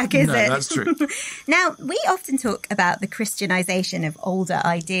earthwork, is no, it? that's true. Now, we often talk about the Christianisation of older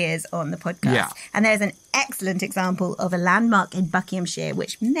ideas on the podcast. Yeah. And there's an excellent example of a landmark in Buckinghamshire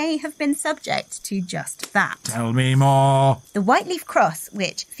which may have been subject to just that. Tell me more. The Whiteleaf Cross,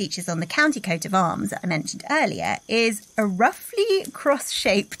 which features on the county coat of arms that I mentioned earlier, is a roughly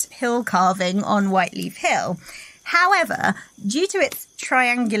cross-shaped hill carving on Whiteleaf Hill. However, due to its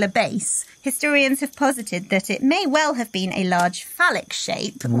triangular base, historians have posited that it may well have been a large phallic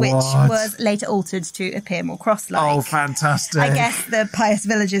shape, which What? was later altered to appear more cross-like. Oh, fantastic. I guess the pious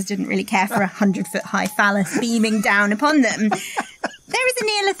villagers didn't really care for a 100-foot-high phallus beaming down upon them. There is a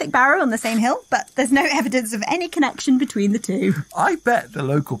Neolithic barrow on the same hill, but there's no evidence of any connection between the two. I bet the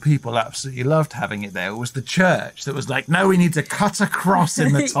local people absolutely loved having it there. It was the church that was like, no, we need to cut a cross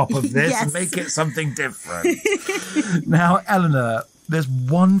in the top of this Yes. and make it something different. Now, Eleanor, there's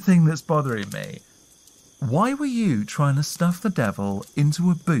one thing that's bothering me. Why were you trying to stuff the devil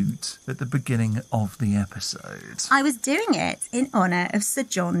into a boot at the beginning of the episode? I was doing it in honour of Sir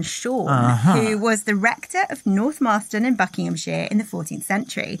John Sean, who was the rector of North Marston in Buckinghamshire in the 14th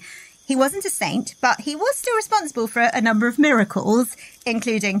century. He wasn't a saint, but he was still responsible for a number of miracles,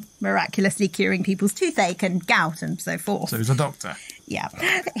 including miraculously curing people's toothache and gout and so forth. So he's a doctor. Yeah.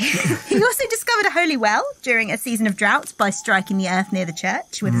 He also discovered a holy well during a season of drought by striking the earth near the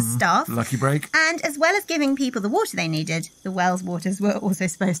church with a staff. Lucky break. And as well as giving people the water they needed, the well's waters were also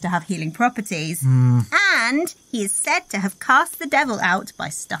supposed to have healing properties. And he is said to have cast the devil out by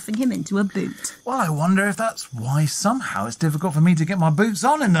stuffing him into a boot. Well, I wonder if that's why somehow it's difficult for me to get my boots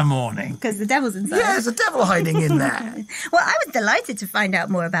on in the morning. Because the devil's inside. Yeah, there's a devil hiding in there. Well, I was delighted to find out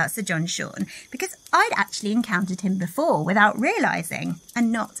more about Sir John Sean because I'd actually encountered him before without realising,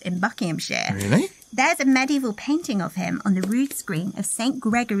 and not in Buckinghamshire. Really? There's a medieval painting of him on the roof screen of St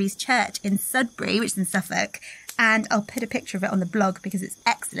Gregory's Church in Sudbury, which is in Suffolk. And I'll put a picture of it on the blog because it's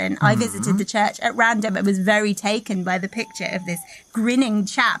excellent. I visited the church at random and was very taken by the picture of this grinning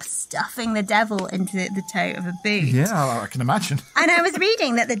chap stuffing the devil into the toe of a boot. Yeah, I can imagine. And I was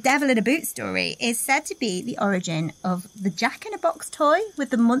reading that the devil in a boot story is said to be the origin of the Jack-in-a-Box toy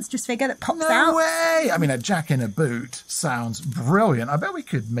with the monstrous figure that pops out. No way! I mean, a Jack in a boot sounds brilliant. I bet we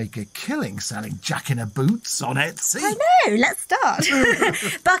could make a killing selling Jack in a boots on Etsy. I know, let's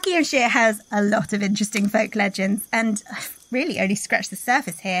start. Buckinghamshire has a lot of interesting folk legends and I've really only scratched the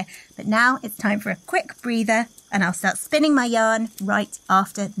surface here. But now it's time for a quick breather and I'll start spinning my yarn right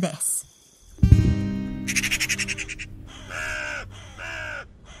after this.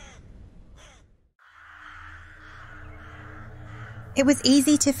 It was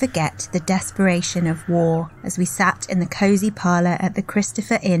easy to forget the desperation of war as we sat in the cosy parlour at the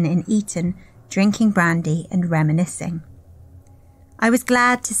Christopher Inn in Eton, drinking brandy and reminiscing. I was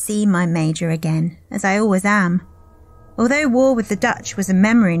glad to see my Major again, as I always am. Although war with the Dutch was a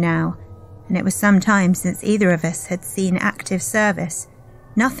memory now, and it was some time since either of us had seen active service,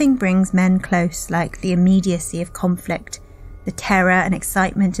 nothing brings men close like the immediacy of conflict, the terror and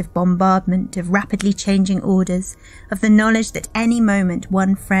excitement of bombardment, of rapidly changing orders, of the knowledge that any moment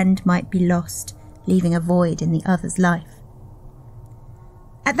one friend might be lost, leaving a void in the other's life.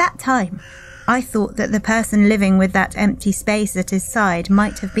 At that time, I thought that the person living with that empty space at his side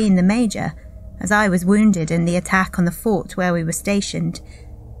might have been the Major, as I was wounded in the attack on the fort where we were stationed,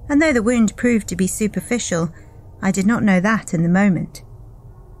 and though the wound proved to be superficial, I did not know that in the moment.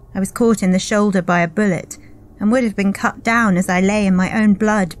 I was caught in the shoulder by a bullet, and would have been cut down as I lay in my own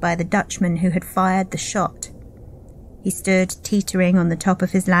blood by the Dutchman who had fired the shot. He stood teetering on the top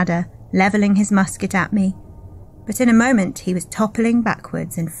of his ladder, levelling his musket at me, but in a moment he was toppling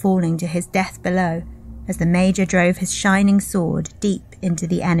backwards and falling to his death below as the Major drove his shining sword deep into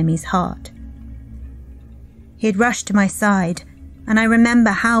the enemy's heart. He had rushed to my side, and I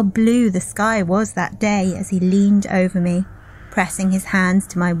remember how blue the sky was that day as he leaned over me, pressing his hands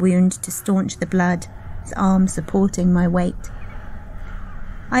to my wound to staunch the blood, his arm supporting my weight.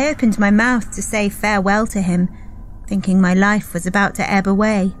 I opened my mouth to say farewell to him, thinking my life was about to ebb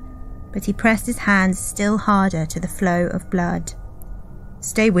away, but he pressed his hands still harder to the flow of blood.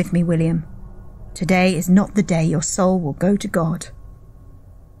 "Stay with me, William. Today is not the day your soul will go to God."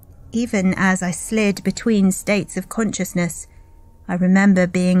 Even as I slid between states of consciousness, I remember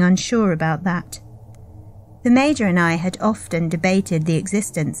being unsure about that. The Major and I had often debated the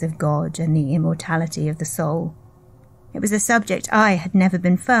existence of God and the immortality of the soul. It was a subject I had never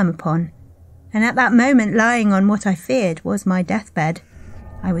been firm upon, and at that moment, lying on what I feared was my deathbed,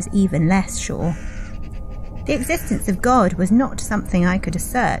 I was even less sure. The existence of God was not something I could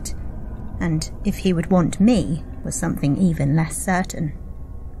assert, and if he would want me, was something even less certain.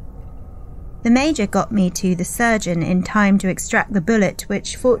 The Major got me to the surgeon in time to extract the bullet,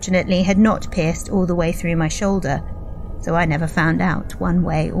 which fortunately had not pierced all the way through my shoulder, so I never found out one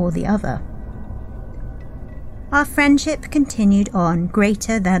way or the other. Our friendship continued on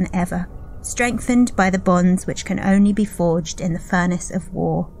greater than ever, strengthened by the bonds which can only be forged in the furnace of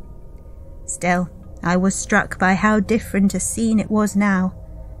war. Still, I was struck by how different a scene it was now,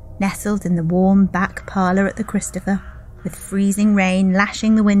 nestled in the warm back parlour at the Christopher, with freezing rain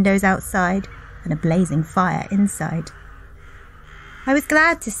lashing the windows outside and a blazing fire inside. I was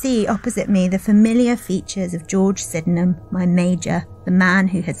glad to see opposite me the familiar features of George Sydenham, my Major, the man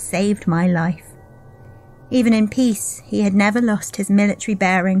who had saved my life. Even in peace, he had never lost his military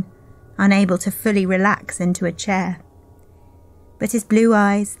bearing, unable to fully relax into a chair. But his blue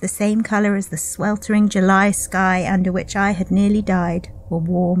eyes, the same colour as the sweltering July sky under which I had nearly died, were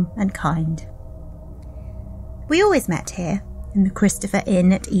warm and kind. We always met here, in the Christopher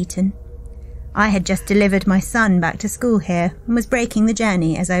Inn at Eton. I had just delivered my son back to school here and was breaking the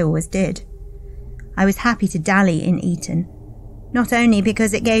journey as I always did. I was happy to dally in Eton, not only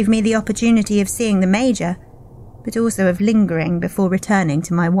because it gave me the opportunity of seeing the Major, but also of lingering before returning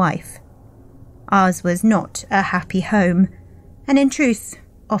to my wife. Ours was not a happy home, and in truth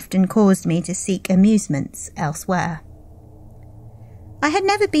often caused me to seek amusements elsewhere. I had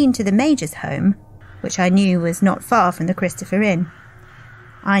never been to the Major's home, which I knew was not far from the Christopher Inn.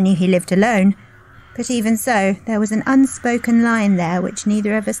 I knew he lived alone, but even so, there was an unspoken line there which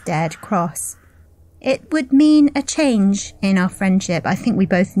neither of us dared cross. It would mean a change in our friendship, I think we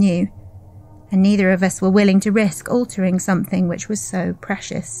both knew, and neither of us were willing to risk altering something which was so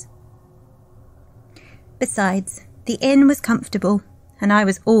precious. Besides, the inn was comfortable, and I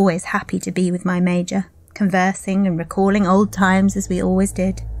was always happy to be with my Major, conversing and recalling old times as we always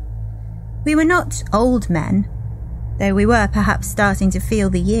did. We were not old men, though we were perhaps starting to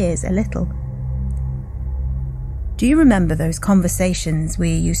feel the years a little. "Do you remember those conversations we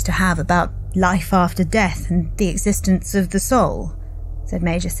used to have about life after death and the existence of the soul?" said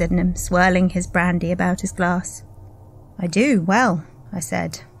Major Sydenham, swirling his brandy about his glass. "I do, well," I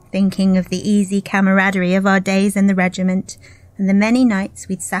said, thinking of the easy camaraderie of our days in the regiment and the many nights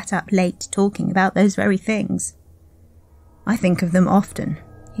we'd sat up late talking about those very things. "I think of them often,"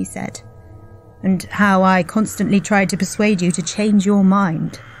 he said, "and how I constantly tried to persuade you to change your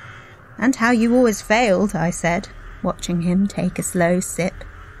mind." "And how you always failed," I said, watching him take a slow sip.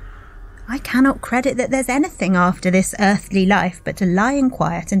 "I cannot credit that there's anything after this earthly life but to lie in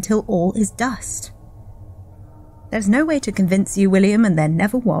quiet until all is dust." "There's no way to convince you, William, and there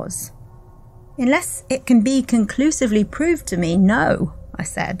never was." "Unless it can be conclusively proved to me, no," I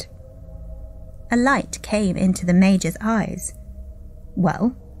said. A light came into the Major's eyes.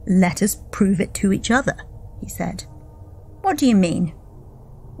 "Well, let us prove it to each other," he said. "What do you mean?"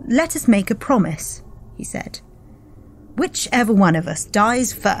 "Let us make a promise," he said. "Whichever one of us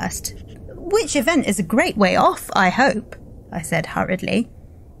dies first, which event is a great way off, I hope," I said hurriedly,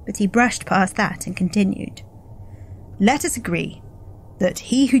 but he brushed past that and continued. "Let us agree that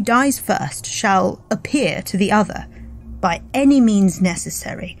he who dies first shall appear to the other by any means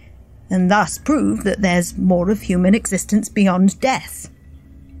necessary, and thus prove that there's more of human existence beyond death."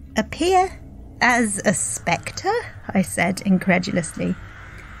 "Appear as a spectre?" I said incredulously.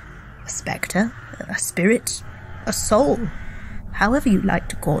 "A spectre, a spirit, a soul, however you like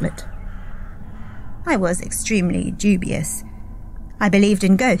to call it." I was extremely dubious. I believed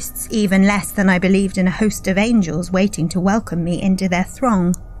in ghosts even less than I believed in a host of angels waiting to welcome me into their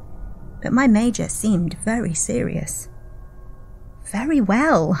throng. But my Major seemed very serious. "Very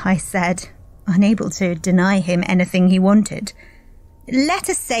well," I said, unable to deny him anything he wanted.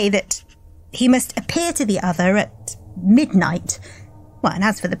 "Let us say that he must appear to the other at midnight. Well, and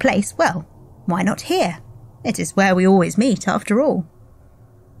as for the place, well, why not here? It is where we always meet, after all."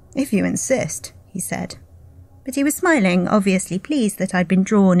 "If you insist," he said. But he was smiling, obviously pleased that I'd been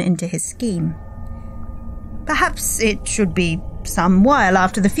drawn into his scheme. "Perhaps it should be some while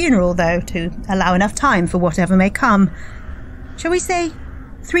after the funeral, though, to allow enough time for whatever may come. Shall we say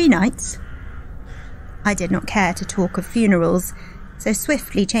 3 nights? I did not care to talk of funerals, so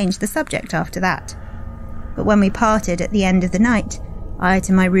swiftly changed the subject after that. But when we parted at the end of the night, I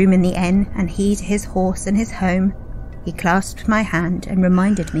to my room in the inn, and he to his horse and his home, he clasped my hand and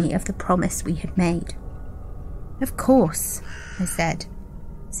reminded me of the promise we had made. "Of course," I said,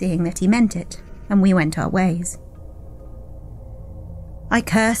 seeing that he meant it, and we went our ways. I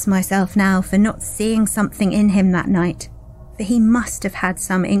curse myself now for not seeing something in him that night, for he must have had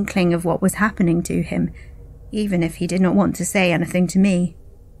some inkling of what was happening to him, even if he did not want to say anything to me.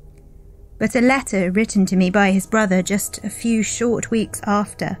 But a letter written to me by his brother just a few short weeks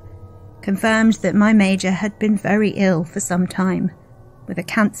after confirmed that my Major had been very ill for some time, with a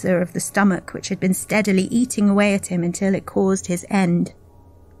cancer of the stomach which had been steadily eating away at him until it caused his end.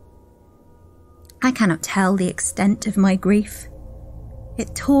 I cannot tell the extent of my grief.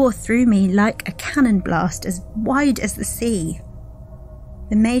 It tore through me like a cannon blast as wide as the sea.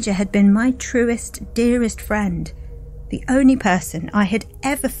 The Major had been my truest, dearest friend, the only person I had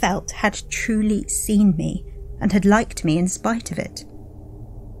ever felt had truly seen me and had liked me in spite of it.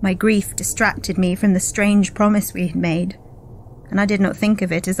 My grief distracted me from the strange promise we had made, and I did not think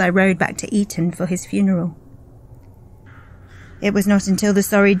of it as I rode back to Eton for his funeral. It was not until the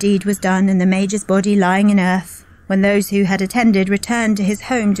sorry deed was done and the Major's body lying in earth, when those who had attended returned to his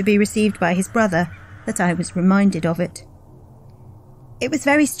home to be received by his brother, that I was reminded of it. It was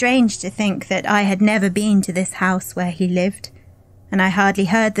very strange to think that I had never been to this house where he lived, and I hardly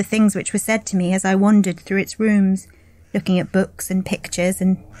heard the things which were said to me as I wandered through its rooms, looking at books and pictures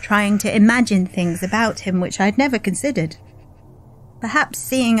and trying to imagine things about him which I had never considered. Perhaps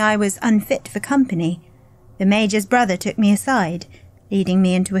seeing I was unfit for company, the Major's brother took me aside, leading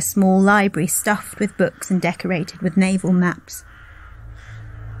me into a small library stuffed with books and decorated with naval maps.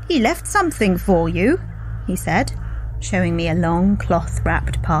 "He left something for you," he said, showing me a long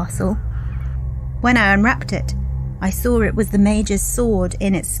cloth-wrapped parcel. When I unwrapped it, I saw it was the Major's sword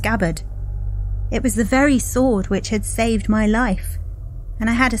in its scabbard. It was the very sword which had saved my life, and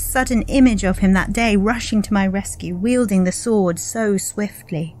I had a sudden image of him that day rushing to my rescue, wielding the sword so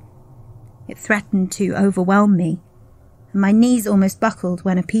swiftly. It threatened to overwhelm me, and my knees almost buckled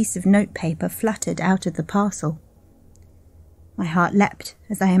when a piece of notepaper fluttered out of the parcel. My heart leapt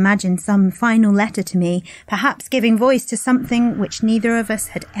as I imagined some final letter to me, perhaps giving voice to something which neither of us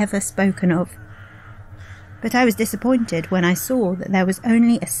had ever spoken of. But I was disappointed when I saw that there was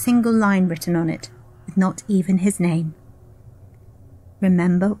only a single line written on it, with not even his name.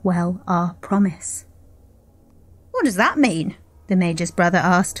 "Remember well our promise." "What does that mean?" the Major's brother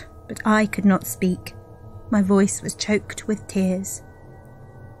asked, but I could not speak. My voice was choked with tears.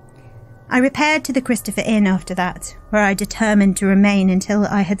 I repaired to the Christopher Inn after that, where I determined to remain until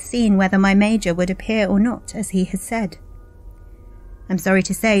I had seen whether my Major would appear or not, as he had said. I'm sorry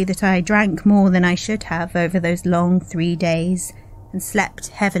to say that I drank more than I should have over those long 3 days, and slept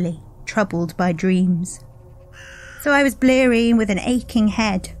heavily, troubled by dreams. So I was bleary with an aching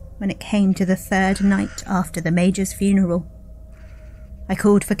head when it came to the 3rd night after the Major's funeral. I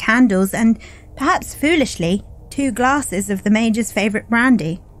called for candles and, perhaps foolishly, 2 glasses of the Major's favourite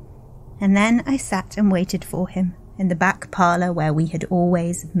brandy, and then I sat and waited for him in the back parlour where we had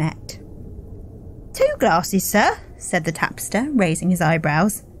always met. "2 glasses, sir?" said the tapster, raising his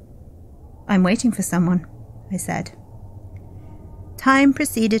eyebrows. "I'm waiting for someone," I said. Time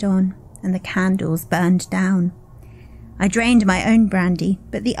proceeded on, and the candles burned down. I drained my own brandy,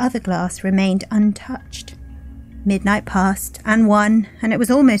 but the other glass remained untouched. Midnight passed, and 1, and it was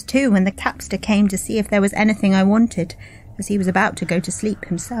almost 2 when the tapster came to see if there was anything I wanted, as he was about to go to sleep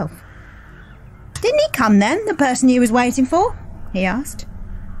himself. "Didn't he come then, the person you was waiting for?" he asked.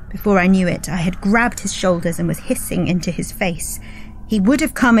 Before I knew it, I had grabbed his shoulders and was hissing into his face. "He would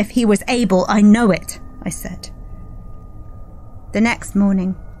have come if he was able, I know it," I said. The next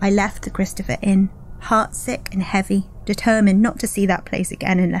morning, I left the Christopher Inn, heartsick and heavy, determined not to see that place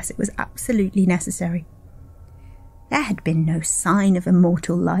again unless it was absolutely necessary. There had been no sign of a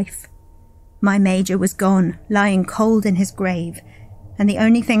mortal life. My Major was gone, lying cold in his grave, and the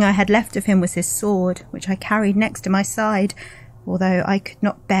only thing I had left of him was his sword, which I carried next to my side, although I could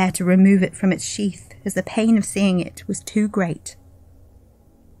not bear to remove it from its sheath, as the pain of seeing it was too great.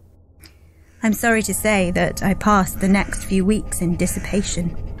 I'm sorry to say that I passed the next few weeks in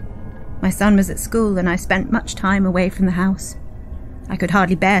dissipation. My son was at school, and I spent much time away from the house. I could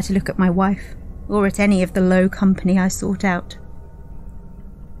hardly bear to look at my wife, or at any of the low company I sought out.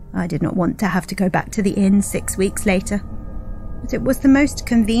 I did not want to have to go back to the inn 6 weeks later, but it was the most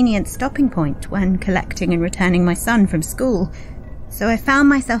convenient stopping point when collecting and returning my son from school, so I found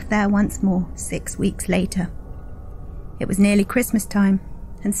myself there once more 6 weeks later. It was nearly Christmas time,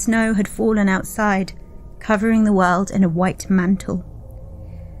 and snow had fallen outside, covering the world in a white mantle.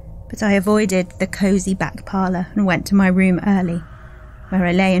 But I avoided the cosy back parlour and went to my room early, where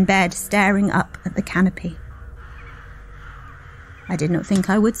I lay in bed staring up at the canopy. I did not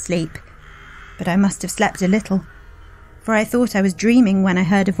think I would sleep, but I must have slept a little, for I thought I was dreaming when I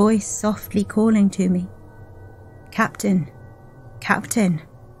heard a voice softly calling to me. "Captain, Captain."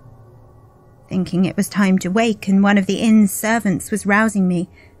 Thinking it was time to wake and one of the inn's servants was rousing me,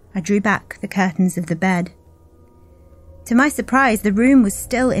 I drew back the curtains of the bed. To my surprise, the room was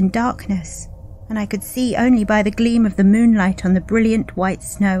still in darkness, and I could see only by the gleam of the moonlight on the brilliant white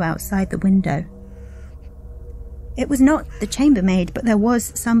snow outside the window. It was not the chambermaid, but there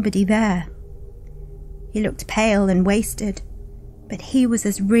was somebody there. He looked pale and wasted, but he was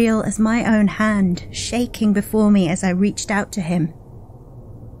as real as my own hand, shaking before me as I reached out to him.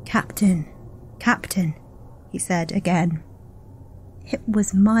 "Captain, Captain," he said again. It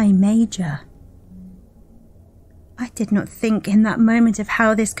was my Major. I did not think in that moment of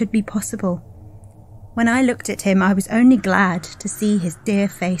how this could be possible. When I looked at him, I was only glad to see his dear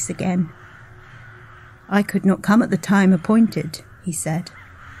face again. "I could not come at the time appointed," he said,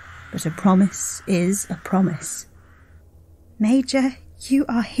 "but a promise is a promise." "Major, you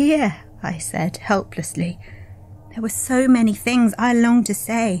are here," I said helplessly. There were so many things I longed to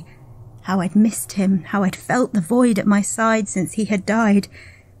say. How I'd missed him, how I'd felt the void at my side since he had died,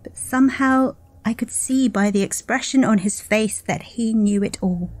 but somehow I could see by the expression on his face that he knew it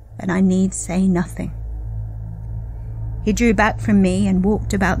all, and I need say nothing. He drew back from me and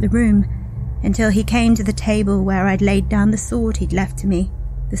walked about the room until he came to the table where I'd laid down the sword he'd left to me,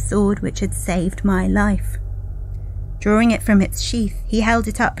 the sword which had saved my life. Drawing it from its sheath, he held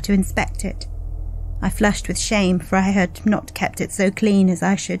it up to inspect it. I flushed with shame, for I had not kept it so clean as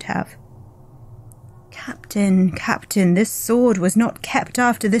I should have. "Captain, Captain, this sword was not kept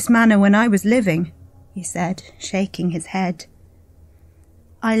after this manner when I was living," he said, shaking his head.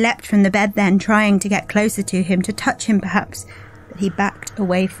 I leapt from the bed then, trying to get closer to him, to touch him perhaps, but he backed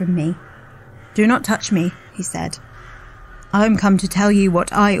away from me. "Do not touch me," he said. "I am come to tell you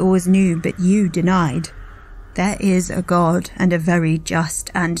what I always knew, but you denied. There is a God, and a very just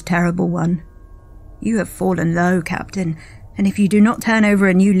and terrible one. You have fallen low, Captain, and if you do not turn over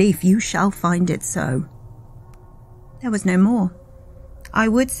a new leaf, you shall find it so." There was no more. I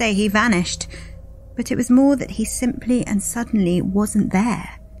would say he vanished, but it was more that he simply and suddenly wasn't there.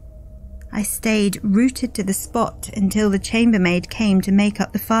 I stayed rooted to the spot until the chambermaid came to make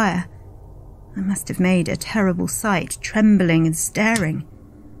up the fire. I must have made a terrible sight, trembling and staring,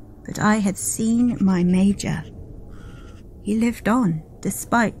 but I had seen my Major. He lived on,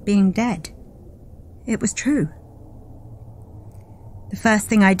 despite being dead. It was true. The first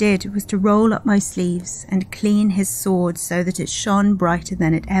thing I did was to roll up my sleeves and clean his sword so that it shone brighter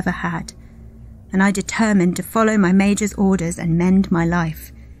than it ever had, and I determined to follow my Major's orders and mend my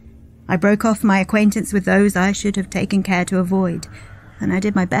life. I broke off my acquaintance with those I should have taken care to avoid, and I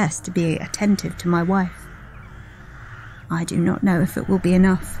did my best to be attentive to my wife. I do not know if it will be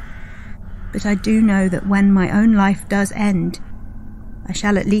enough, but I do know that when my own life does end, I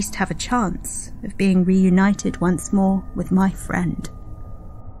shall at least have a chance of being reunited once more with my friend.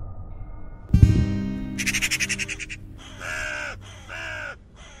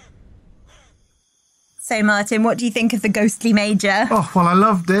 So, Martin, what do you think of the ghostly Major? Oh, well, I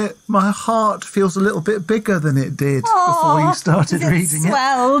loved it. My heart feels a little bit bigger than it did before you started reading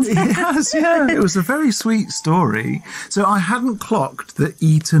swelled? it. Yes, yeah. It was a very sweet story. So I hadn't clocked that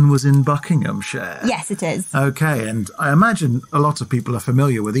Eton was in Buckinghamshire. Yes, it is. Okay, and I imagine a lot of people are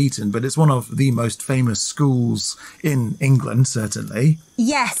familiar with Eton, but it's one of the most famous schools in England, certainly.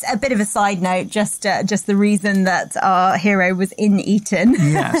 Yes, a bit of a side note, just the reason that our hero was in Eton.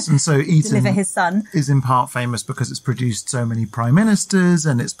 Yes, and so Eton deliver his son. Is in part famous because it's produced so many prime ministers,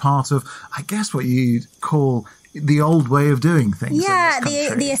 and it's part of, I guess, what you'd call the old way of doing things. Yeah, in this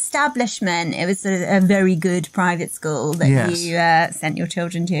country. the establishment. It was sort of a very good private school that you sent your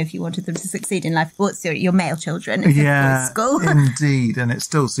children to if you wanted them to succeed in life. What's your male children? It's a school. Indeed. And it's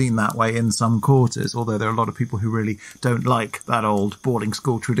still seen that way in some quarters, although there are a lot of people who really don't like that old boarding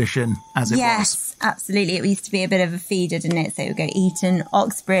school tradition as it was. Yes, absolutely. It used to be a bit of a feeder, didn't it? So it would go Eton,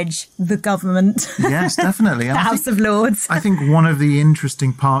 Oxbridge, the government. Yes, definitely. The House of Lords. I think one of the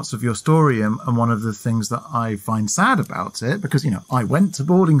interesting parts of your story and one of the things that I find sad about it, because, I went to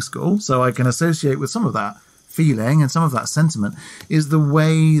boarding school, so I can associate with some of that feeling and some of that sentiment, is the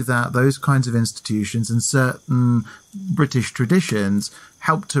way that those kinds of institutions and certain British traditions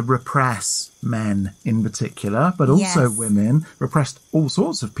help to repress men in particular, but also women, repressed all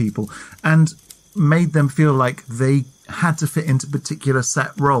sorts of people, and made them feel like they had to fit into particular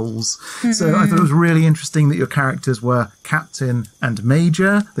set roles. Mm-hmm. So I thought it was really interesting that your characters were captain and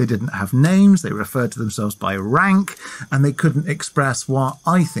major. They didn't have names. They referred to themselves by rank, and they couldn't express what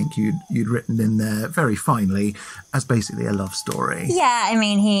I think you'd written in there very finely as basically a love story. Yeah, I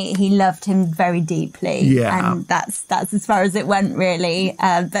mean, he loved him very deeply. Yeah. And that's as far as it went, really.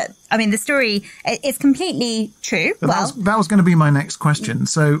 But I mean, the story is completely true. That was going to be my next question.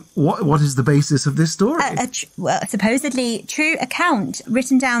 So what is the basis of this story? Supposedly true account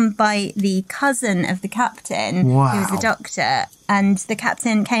written down by the cousin of the captain, who was a doctor. And the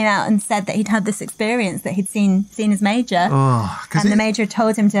captain came out and said that he'd had this experience, that he'd seen his major. And the major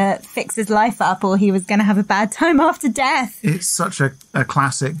told him to fix his life up or he was going to have a bad time after death. It's such a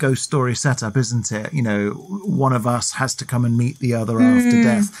classic ghost story setup, isn't it? One of us has to come and meet the other after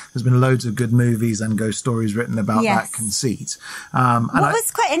death. There's been loads of good movies and ghost stories written about that conceit. What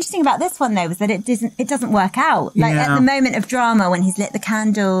was quite interesting about this one, though, was that it doesn't work out. Like at the moment of drama, when he's lit the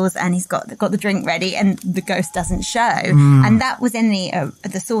candles and he's got the drink ready and the ghost doesn't show. And that was in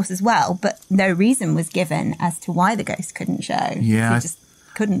the source as well, but no reason was given as to why the ghost couldn't show. Yeah, he just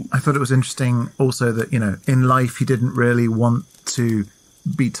couldn't. I thought it was interesting also that, in life he didn't really want to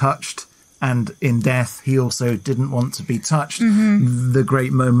be touched, and in death he also didn't want to be touched. Mm-hmm. The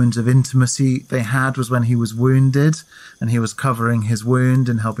great moment of intimacy they had was when he was wounded and he was covering his wound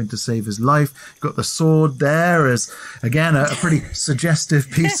and helping to save his life. Got the sword there as, again, a pretty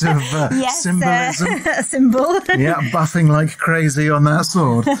suggestive piece of symbolism. A symbol. Yeah, buffing like crazy on that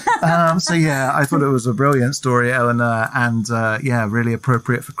sword. I thought it was a brilliant story, Eleanor, and really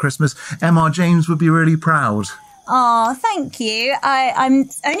appropriate for Christmas. M.R. James would be really proud. Oh, thank you. I'm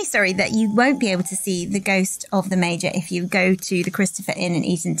only sorry that you won't be able to see the ghost of the Major if you go to the Christopher Inn in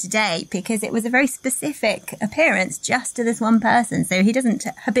Eton today, because it was a very specific appearance just to this one person, so he doesn't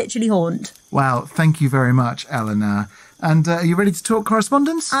habitually haunt. Well, thank you very much, Eleanor. And are you ready to talk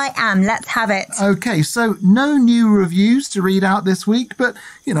correspondence? I am. Let's have it. Okay, so no new reviews to read out this week, but,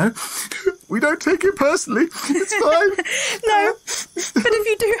 we don't take it personally. It's fine. No, but if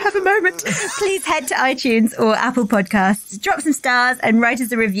you do have a moment, please head to iTunes or Apple Podcasts, drop some stars and write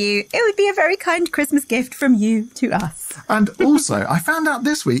us a review. It would be a very kind Christmas gift from you to us. And also, I found out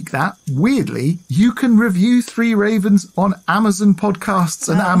this week that, weirdly, you can review Three Ravens on Amazon Podcasts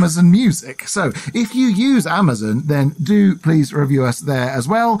and Amazon Music. So if you use Amazon, then do please review us there as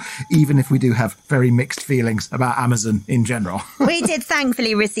well, even if we do have very mixed feelings about Amazon in general. We did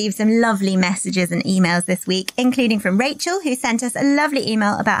thankfully receive some lovely messages and emails this week, including from Rachel, who sent us a lovely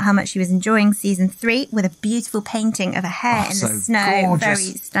email about how much she was enjoying season 3 with a beautiful painting of a hare in the snow. Gorgeous.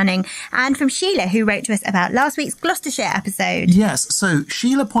 Very stunning. And from Sheila, who wrote to us about last week's Gloucestershire episode. Yes, so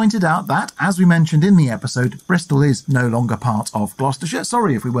Sheila pointed out that, as we mentioned in the episode, Bristol is no longer part of Gloucestershire.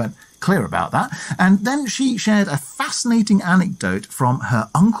 Sorry if we weren't clear about that. And then she shared a fascinating anecdote from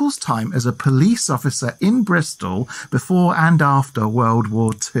her uncle's time as a police officer in Bristol before and after World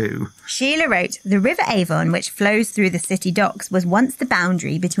War II. Sheila wrote, the River Avon, which flows through the city docks, was once the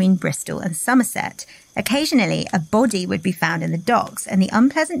boundary between Bristol and Somerset. Occasionally, a body would be found in the docks, and the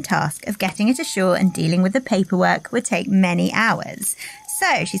unpleasant task of getting it ashore and dealing with the paperwork would take many hours.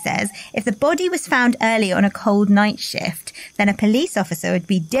 So, she says, if the body was found early on a cold night shift, then a police officer would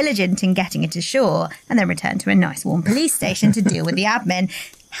be diligent in getting it ashore and then return to a nice warm police station to deal with the admin.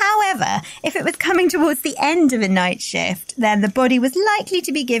 However, if it was coming towards the end of a night shift, then the body was likely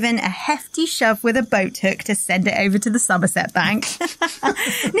to be given a hefty shove with a boat hook to send it over to the Somerset Bank.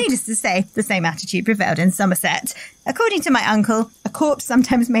 Needless to say, the same attitude prevailed in Somerset. According to my uncle, a corpse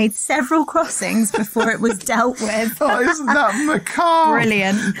sometimes made several crossings before it was dealt with. Oh, isn't that macabre?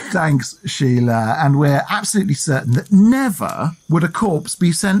 Brilliant. Thanks, Sheila. And we're absolutely certain that never would a corpse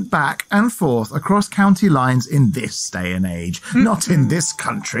be sent back and forth across county lines in this day and age. Not in this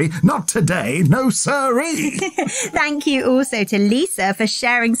country. Not today. No sirree. Thank you also to Lisa for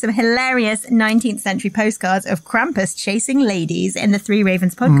sharing some hilarious 19th century postcards of Krampus chasing ladies in the Three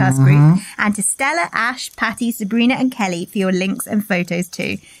Ravens podcast group, and to Stella, Ash, Patty, Sabrina and Kelly for your links and photos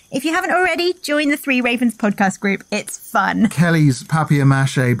too. If you haven't already, join the Three Ravens podcast group. It's fun. Kelly's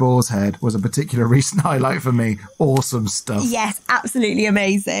papier-mâché boar's head was a particular recent highlight for me. Awesome stuff. Yes, absolutely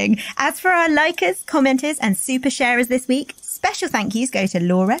amazing. As for our likers, commenters and super sharers this week, special thank yous go to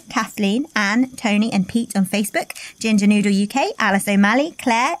Laura, Kathleen, Anne, Tony and Pete on Facebook, Ginger Noodle UK, Alice O'Malley,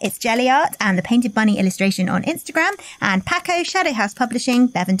 Claire, It's Jelly Art and The Painted Bunny Illustration on Instagram, and Paco, Shadow House Publishing,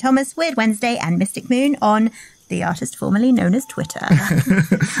 Bevan Thomas, Weird Wednesday and Mystic Moon on the artist formerly known as Twitter.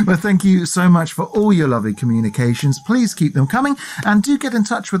 Well, thank you so much for all your lovely communications. Please keep them coming and do get in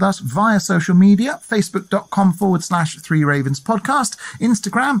touch with us via social media, facebook.com/Three Ravens Podcast,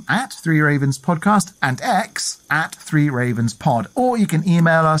 Instagram @Three Ravens Podcast and X @Three Ravens Pod. Or you can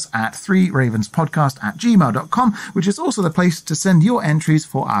email us at threeravenspodcast@gmail.com, which is also the place to send your entries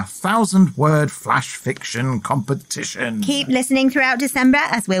for our 1,000-word flash fiction competition. Keep listening throughout December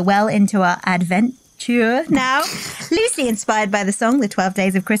as we're well into our adventure now. Loosely inspired by the song The 12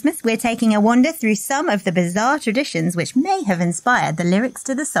 Days of Christmas, we're taking a wander through some of the bizarre traditions which may have inspired the lyrics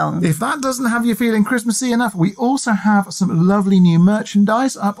to the song. If that doesn't have you feeling Christmassy enough, we also have some lovely new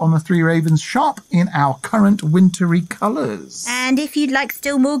merchandise up on the Three Ravens shop in our current wintry colours. And if you'd like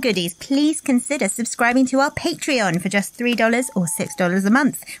still more goodies, please consider subscribing to our Patreon for just $3 or $6 a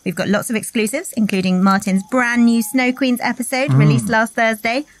month. We've got lots of exclusives, including Martin's brand new Snow Queens episode released last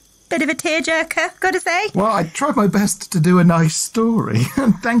Thursday. Bit of a tearjerker, gotta say. Well, I tried my best to do a nice story.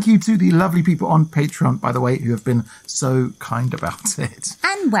 And thank you to the lovely people on Patreon, by the way, who have been so kind about it.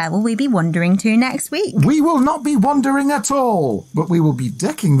 And where will we be wandering to next week? We will not be wandering at all, but we will be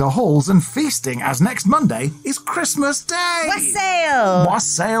decking the halls and feasting, as next Monday is Christmas Day. Wassail!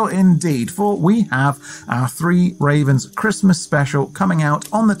 Wassail indeed, for we have our Three Ravens Christmas special coming out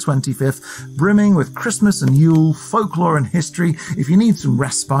on the 25th, brimming with Christmas and Yule, folklore and history. If you need some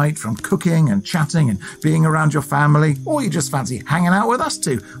respite from cooking and chatting and being around your family, or you just fancy hanging out with us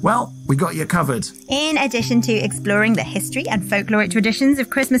too, well, we got you covered. In addition to exploring the history and folkloric traditions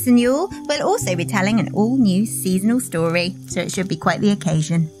of Christmas and Yule, we'll also be telling an all-new seasonal story, so it should be quite the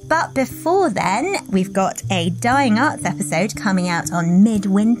occasion. But before then, we've got a Dying Arts episode coming out on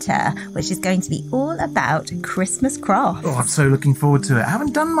midwinter, which is going to be all about Christmas craft. Oh, I'm so looking forward to it. I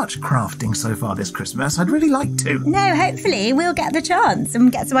haven't done much crafting so far this Christmas. I'd really like to. No, hopefully we'll get the chance and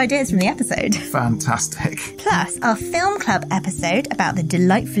get some ideas from the episode. Fantastic. Plus, our film club episode about the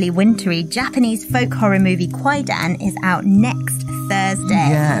delightfully wintry Japanese folk horror movie Kwaidan is out next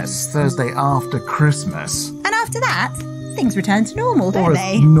Thursday. Yes, Thursday after Christmas. And after that, things return to normal, don't or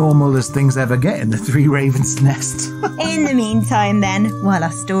they? As normal as things ever get in the Three Ravens nest. In the meantime then, while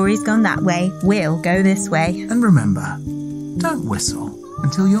our story's gone that way, we'll go this way. And remember, don't whistle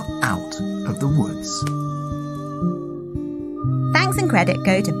until you're out of the woods. Thanks and credit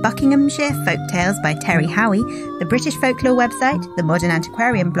go to Buckinghamshire Folktales by Terry Howie, the British Folklore website, the Modern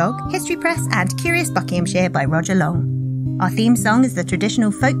Antiquarian blog, History Press and Curious Buckinghamshire by Roger Long. Our theme song is the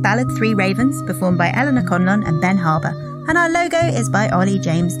traditional folk ballad Three Ravens, performed by Eleanor Conlon and Ben Harbour, and our logo is by Ollie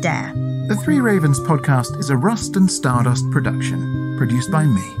James Dare. The Three Ravens podcast is a Rust and Stardust production, produced by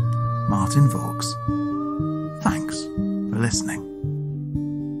me, Martin Vaughs. Thanks for listening.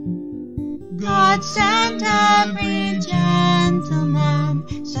 God sent every gentleman,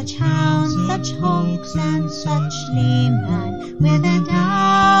 such hounds, such hawks, and such leman, with a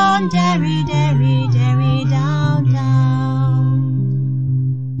down, derry, derry,